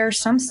believe there are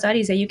some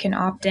studies that you can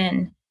opt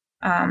in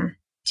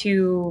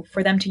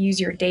for them to use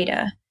your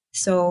data.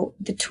 So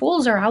the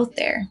tools are out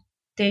there.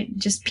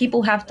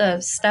 People have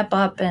to step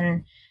up.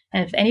 And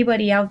if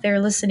anybody out there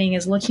listening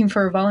is looking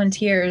for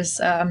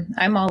volunteers,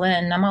 I'm all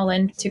in. I'm all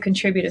in to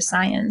contribute to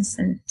science,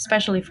 and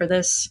especially for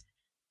this,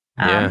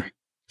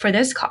 for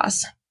this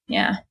cause.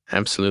 Yeah,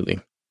 absolutely.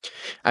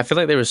 I feel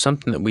like there was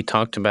something that we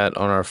talked about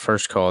on our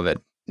first call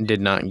that did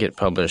not get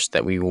published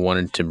that we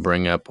wanted to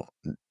bring up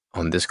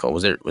on this call.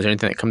 Was there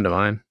anything that come to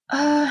mind?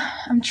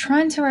 I'm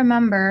trying to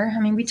remember. I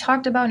mean, we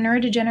talked about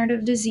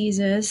neurodegenerative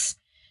diseases.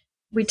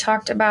 We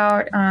talked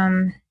about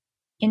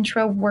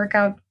intra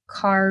workout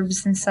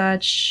carbs and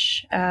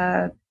such.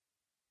 I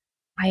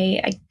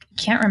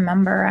can't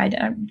remember.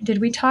 Did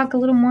we talk a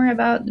little more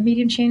about the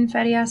medium chain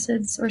fatty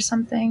acids or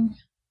something?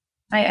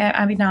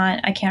 I mean,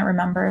 not. I can't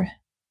remember.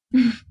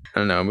 I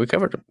don't know. We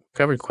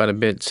covered quite a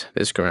bit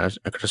this go around.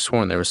 I could have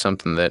sworn there was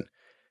something that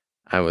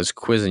I was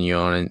quizzing you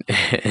on, and,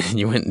 and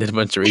you went and did a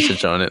bunch of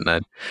research on it, and I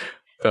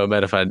felt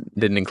bad if I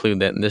didn't include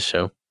that in this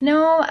show.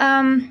 No,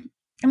 I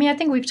mean, I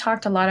think we've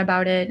talked a lot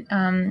about it.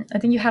 I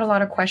think you had a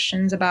lot of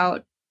questions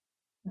about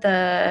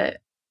the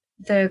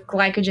the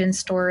glycogen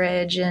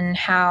storage and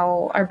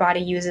how our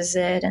body uses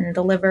it, and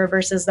the liver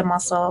versus the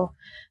muscle.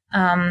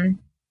 Um,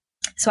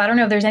 so I don't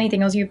know if there's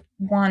anything else you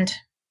want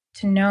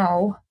to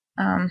know.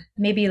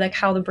 Maybe like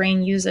how the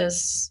brain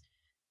uses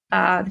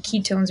the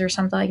ketones or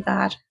something like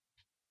that.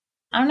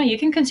 I don't know. You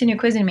can continue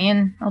quizzing me,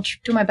 and I'll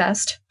do my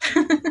best.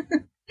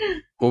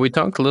 Well, we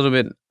talked a little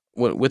bit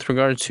with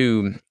regard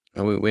to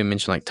we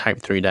mentioned like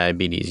type 3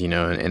 diabetes,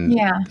 and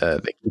Yeah.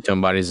 the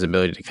ketone body's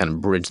ability to kind of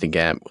bridge the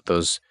gap with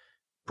those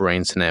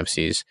brain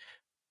synapses.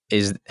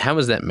 How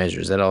is that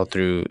measured? Is that all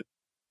through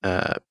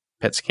uh,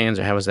 PET scans,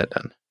 or how is that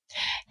done?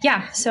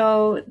 Yeah,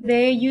 so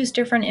they use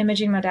different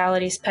imaging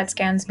modalities, PET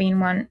scans being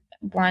one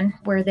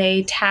where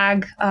they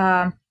tag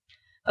a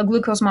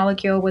glucose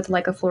molecule with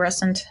like a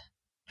fluorescent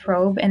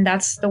probe, and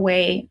that's the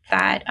way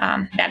that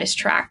that is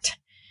tracked.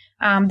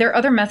 There are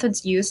other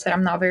methods used that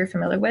I'm not very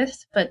familiar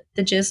with, but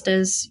the gist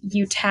is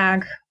you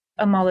tag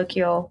a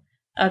molecule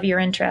of your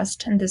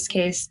interest, in this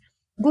case,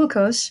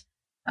 glucose,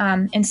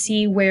 and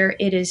see where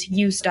it is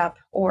used up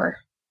or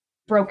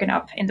broken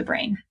up in the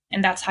brain.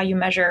 And that's how you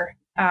measure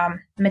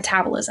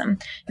metabolism.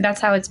 And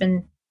that's how it's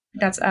been,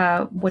 that's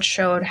what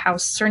showed how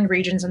certain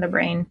regions in the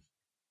brain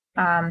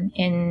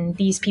in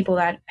these people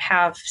that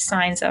have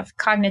signs of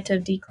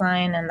cognitive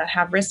decline and that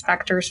have risk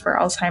factors for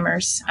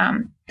Alzheimer's,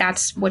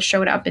 that's what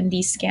showed up in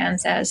these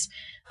scans as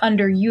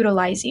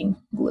underutilizing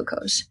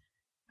glucose.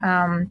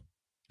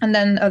 And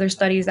then other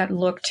studies that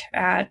looked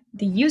at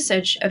the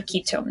usage of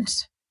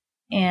ketones.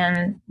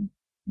 And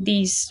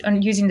these,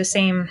 using the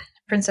same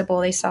principle,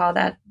 they saw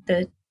that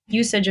the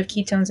usage of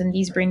ketones in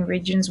these brain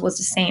regions was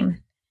the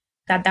same,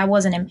 that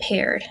wasn't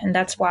impaired. And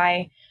that's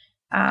why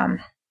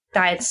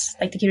diets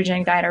like the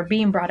ketogenic diet are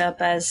being brought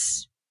up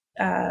as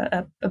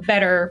a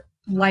better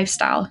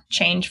lifestyle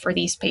change for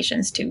these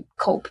patients to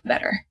cope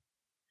better.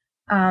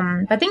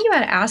 But I think you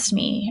had asked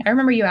me, I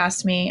remember you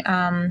asked me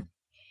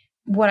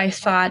what I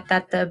thought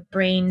that the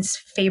brain's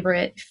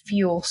favorite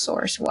fuel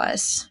source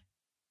was.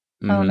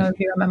 I don't Mm-hmm. know if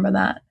you remember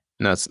that.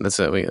 No, that's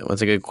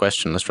a good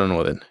question. Let's run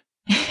with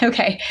it.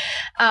 Okay.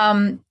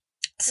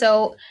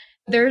 So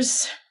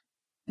there's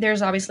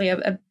obviously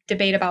a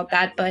debate about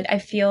that, but I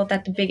feel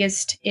that the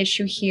biggest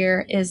issue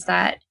here is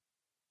that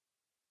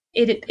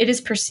it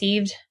is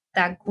perceived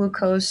that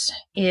glucose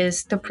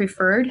is the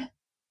preferred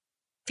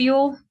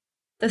fuel.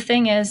 The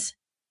thing is,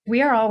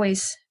 we are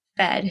always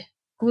fed.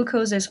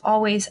 Glucose is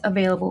always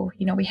available.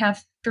 We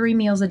have 3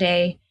 meals a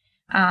day.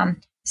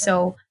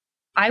 So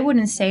I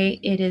wouldn't say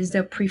it is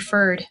the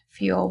preferred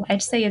fuel.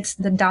 I'd say it's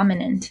the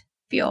dominant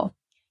fuel.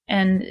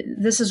 And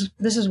this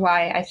is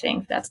why I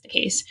think that's the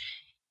case.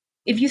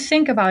 If you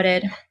think about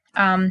it,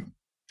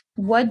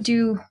 what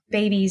do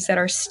babies that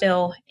are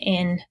still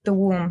in the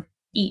womb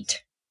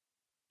eat?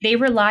 They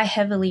rely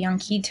heavily on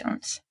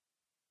ketones.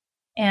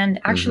 And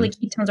Mm-hmm. actually,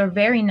 ketones are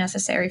very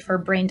necessary for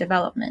brain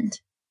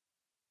development.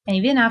 And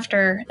even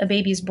after a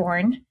baby is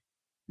born,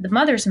 the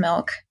mother's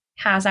milk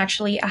has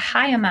actually a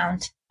high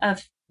amount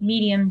of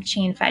medium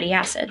chain fatty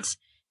acids.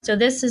 So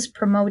this is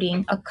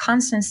promoting a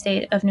constant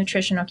state of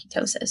nutritional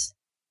ketosis,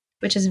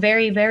 which is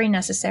very, very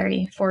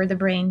necessary for the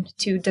brain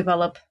to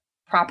develop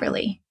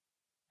properly.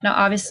 Now,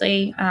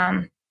 obviously,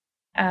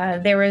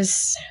 there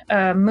was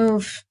a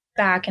move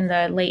back in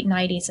the late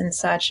 90s and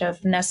such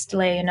of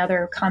Nestle and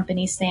other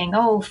companies saying,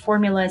 oh,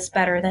 formula is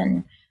better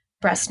than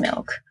breast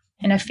milk.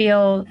 And I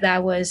feel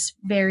that was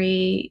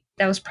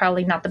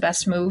probably not the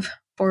best move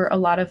for a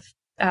lot of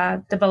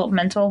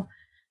developmental,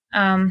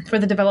 for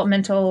the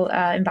developmental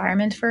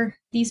environment for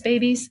these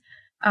babies.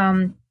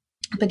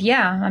 But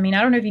yeah, I mean,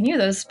 I don't know if you knew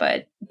this,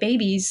 but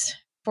babies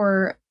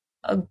for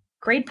a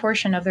great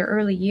portion of their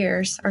early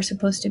years are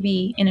supposed to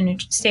be in a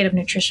state of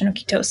nutritional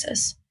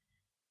ketosis.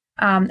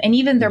 And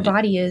even their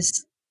body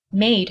is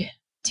made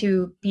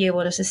to be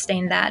able to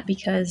sustain that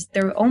because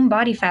their own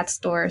body fat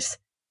stores,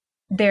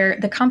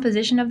 the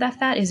composition of that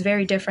fat is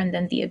very different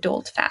than the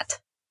adult fat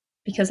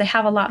because they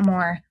have a lot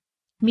more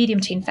medium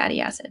chain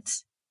fatty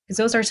acids because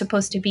those are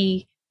supposed to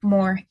be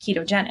more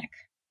ketogenic,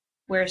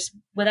 whereas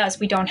with us,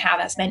 we don't have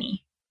as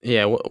many.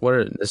 Yeah,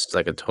 this is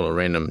like a total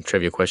random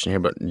trivia question here,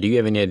 but do you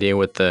have any idea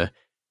what the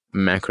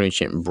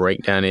macronutrient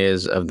breakdown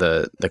is of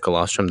the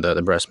colostrum,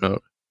 the breast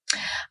milk?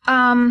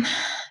 Um,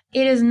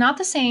 it is not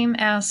the same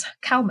as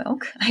cow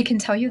milk, I can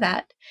tell you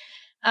that.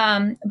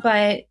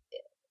 But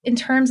in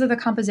terms of the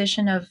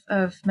composition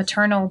of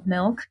maternal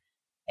milk,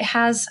 it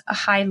has a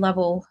high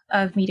level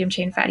of medium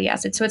chain fatty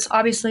acids. So it's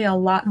obviously a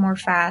lot more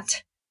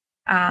fat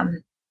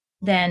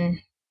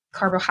than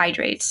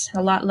carbohydrates,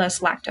 a lot less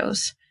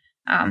lactose,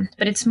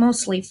 but it's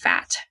mostly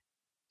fat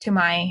to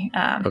my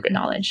Okay.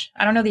 knowledge.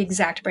 I don't know the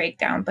exact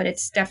breakdown, but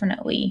it's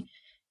definitely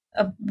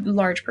a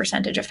large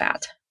percentage of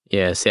fat.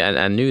 Yeah, see,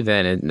 I knew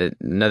that, and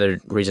another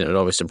reason it would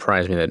always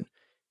surprise me that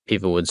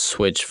people would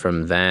switch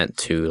from that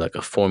to like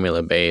a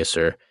formula base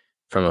or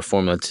from a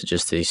formula to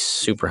just these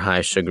super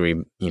high sugary,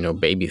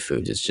 baby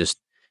foods. It's just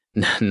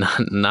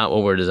not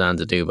what we're designed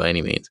to do by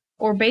any means.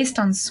 Or based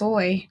on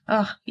soy.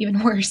 Oh,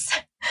 even worse.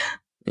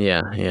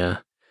 Yeah, yeah,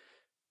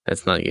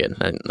 that's not good.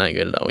 Not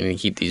good at all. We need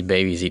to keep these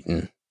babies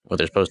eating what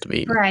they're supposed to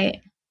be eating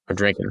Right. or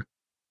drinking.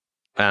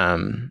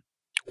 Um,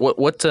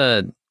 what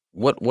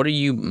are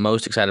you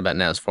most excited about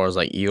now as far as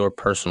like your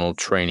personal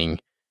training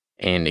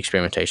and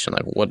experimentation?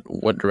 Like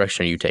what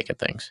direction are you taking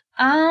things?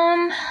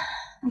 Um,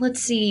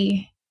 let's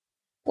see.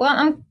 Well,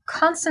 I'm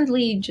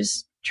constantly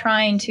just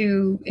trying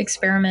to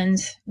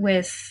experiment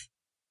with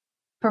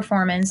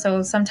performance.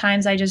 So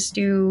sometimes I just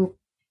do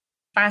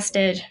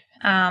fasted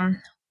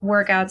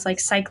workouts like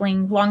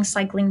cycling, long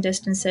cycling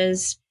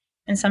distances.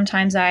 And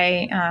sometimes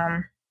I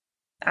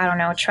don't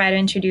know, try to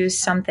introduce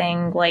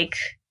something like,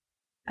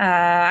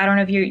 I don't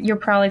know if you're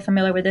probably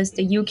familiar with this,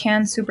 the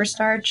UCAN super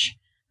starch.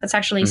 That's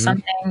actually Hmm.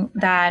 something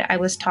that I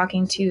was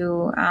talking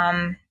to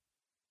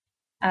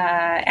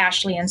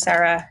Ashley and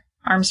Sarah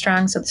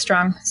Armstrong, so the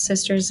Strong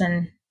Sisters,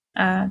 and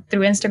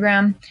through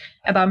Instagram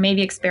about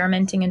maybe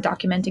experimenting and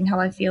documenting how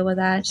I feel with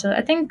that. So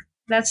I think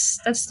that's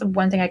the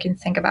one thing I can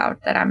think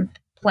about that I'm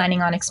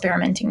planning on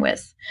experimenting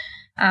with,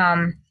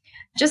 um,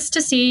 just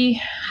to see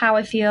how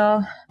I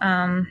feel.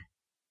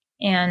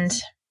 And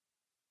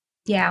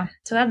yeah,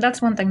 so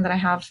that's one thing that I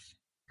have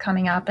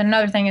coming up. And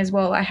another thing is,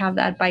 well, I have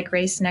that bike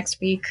race next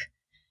week,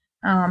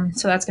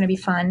 so that's going to be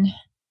fun.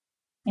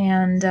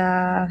 And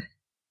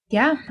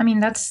yeah, I mean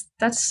that's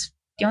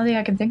the only thing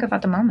I can think of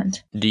at the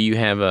moment. Do you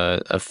have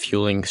a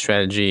fueling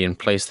strategy in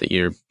place that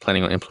you're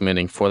planning on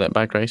implementing for that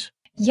bike race?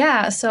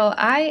 Yeah, so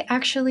I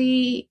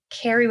actually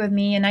carry with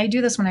me, and I do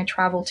this when I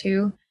travel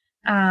too.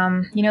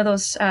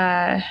 Those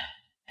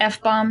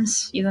F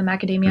bombs, the Hmm.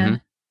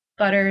 macadamia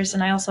butters,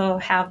 and I also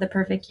have the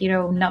perfect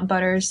keto nut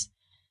butters.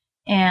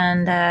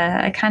 And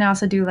I kind of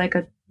also do like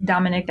a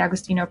Dominic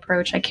D'Agostino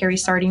approach. I carry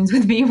sardines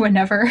with me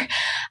whenever,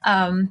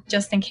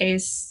 just in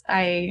case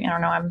I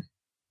don't know, I'm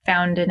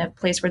found in a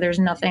place where there's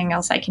nothing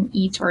else I can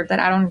eat or that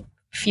I don't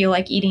feel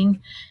like eating.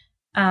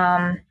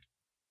 Um,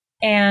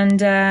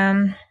 and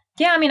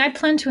yeah, I mean, I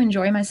plan to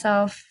enjoy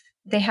myself.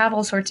 They have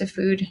all sorts of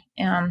food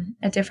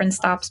at different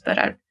stops, but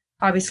I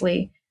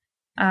obviously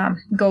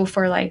go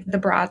for like the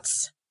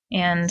brats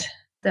and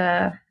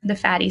the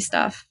fatty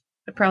stuff.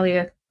 I'd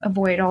probably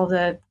avoid all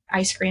the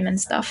ice cream and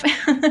stuff.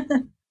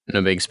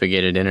 No big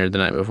spaghetti dinner the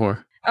night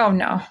before? Oh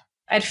no,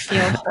 I'd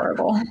feel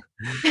horrible.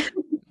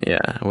 Yeah,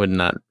 I would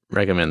not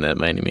recommend that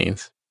by any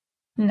means.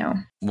 No.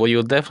 Well,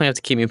 you'll definitely have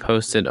to keep me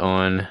posted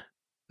on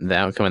the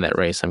outcome of that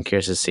race. I'm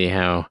curious to see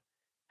how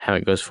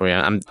it goes for you.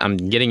 I'm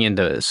getting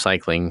into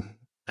cycling.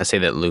 I say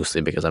that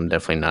loosely because I'm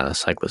definitely not a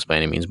cyclist by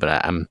any means,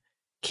 but I'm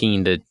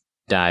keen to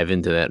dive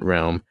into that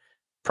realm.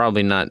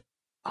 Probably not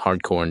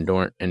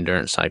hardcore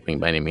endurance cycling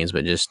by any means,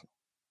 but just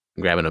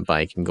grabbing a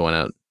bike and going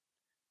out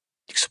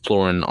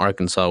exploring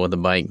Arkansas with a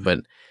bike. But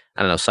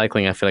I don't know,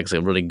 cycling I feel like is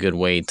a really good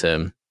way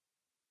to,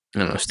 I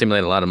don't know,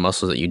 stimulate a lot of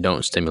muscles that you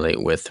don't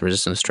stimulate with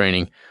resistance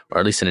training, or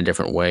at least in a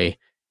different way.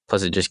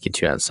 Plus, it just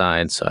gets you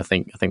outside. So I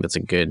think that's a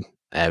good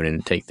avenue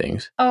to take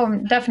things. Oh,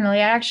 definitely.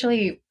 I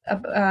actually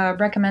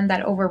recommend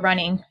that over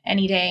running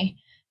any day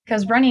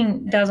because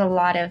running does a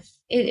lot of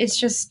it's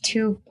just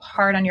too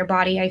hard on your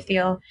body, I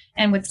feel.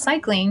 And with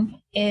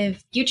cycling,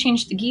 if you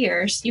change the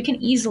gears, you can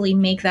easily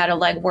make that a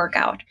leg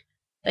workout.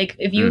 Like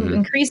if you Hmm.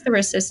 increase the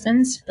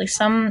resistance, like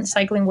some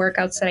cycling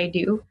workouts that I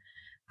do,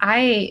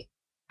 I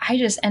I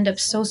just end up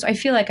so I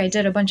feel like I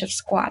did a bunch of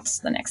squats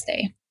the next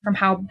day from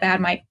how bad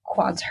my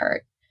quads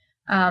hurt.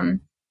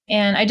 Um,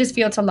 and I just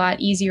feel it's a lot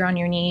easier on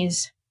your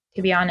knees,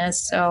 to be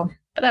honest. So,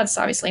 but that's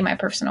obviously my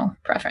personal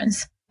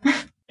preference.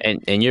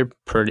 And you're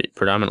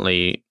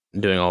predominantly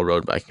doing all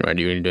road biking, right?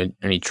 Do you do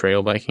any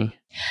trail biking?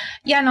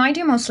 Yeah, no, I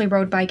do mostly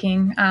road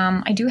biking.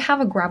 I do have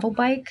a gravel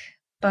bike,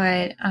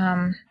 but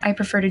I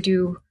prefer to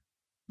do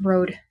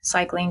road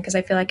cycling because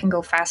I feel I can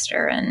go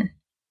faster and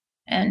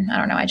I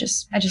don't know, I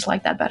just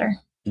like that better.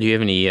 Do you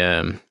have any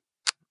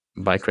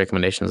bike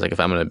recommendations? Like if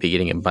I'm going to be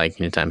getting a bike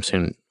anytime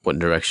soon, what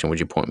direction would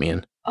you point me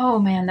in? Oh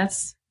man,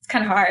 that's it's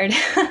kind of hard.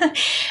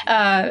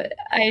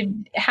 I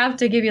have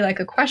to give you like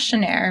a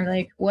questionnaire,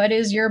 like what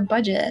is your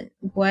budget?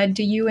 What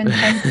do you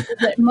intend to use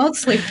it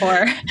mostly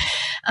for?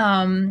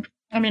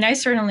 I mean, I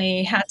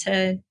certainly had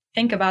to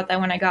think about that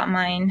when I got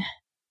mine.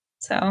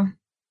 So,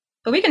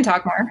 but we can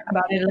talk more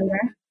about it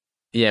later.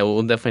 Yeah,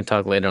 we'll definitely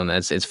talk later on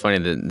that. It's funny,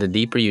 the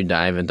deeper you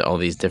dive into all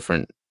these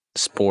different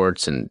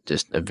sports and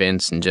just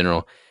events in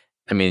general,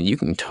 I mean, you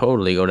can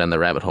totally go down the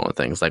rabbit hole and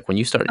things. Like when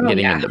you start Oh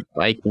getting yeah, into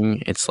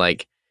biking, it's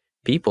like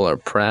people are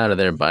proud of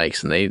their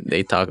bikes and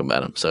they talk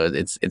about them. So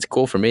it's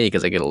cool for me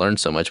because I get to learn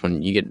so much.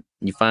 When you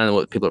find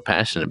what people are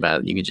passionate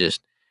about, you can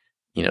just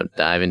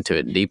dive into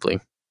it deeply.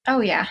 Oh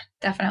yeah,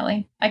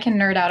 definitely. I can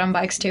nerd out on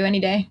bikes too any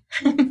day.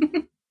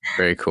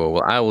 Very cool.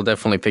 Well, I will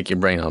definitely pick your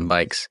brain on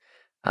bikes.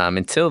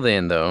 Until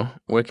then, though,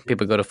 where can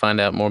people go to find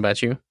out more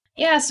about you?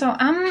 Yeah, so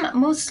I'm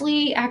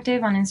mostly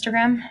active on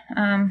Instagram.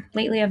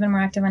 Lately, I've been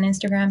more active on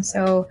Instagram.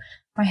 So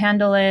my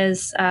handle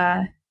is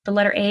the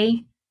letter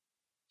A,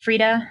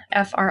 Frida,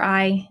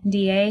 Frida,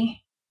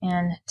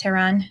 and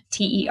Teran,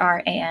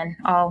 Teran,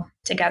 all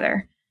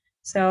together.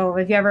 So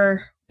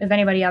if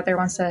anybody out there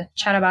wants to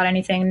chat about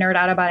anything, nerd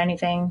out about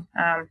anything,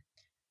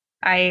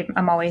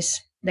 I'm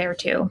always there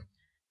too.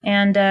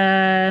 And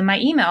my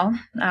email,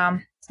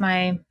 it's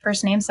my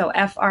first name, so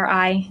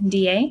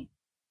Frida,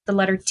 the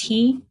letter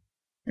T,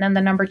 and then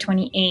the number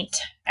 28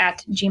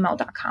 at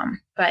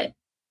gmail.com. But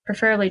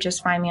preferably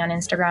just find me on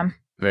Instagram.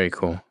 Very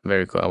cool.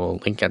 Very cool. I will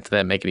link out to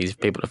that, make it easy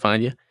for people to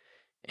find you.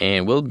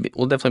 And we'll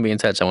definitely be in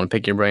touch. I want to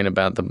pick your brain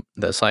about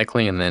the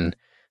cycling, and then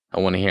I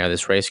want to hear how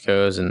this race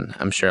goes. And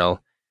I'm sure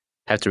I'll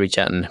have to reach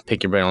out and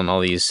pick your brain on all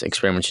these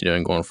experiments you're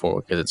doing going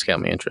forward because it's got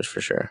my interest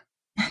for sure.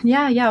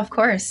 Yeah, of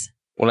course.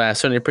 Well, I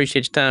certainly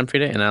appreciate your time,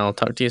 Frida, and I'll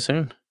talk to you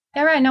soon.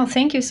 All right. No,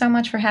 thank you so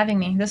much for having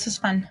me. This was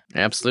fun.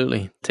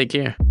 Absolutely. Take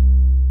care.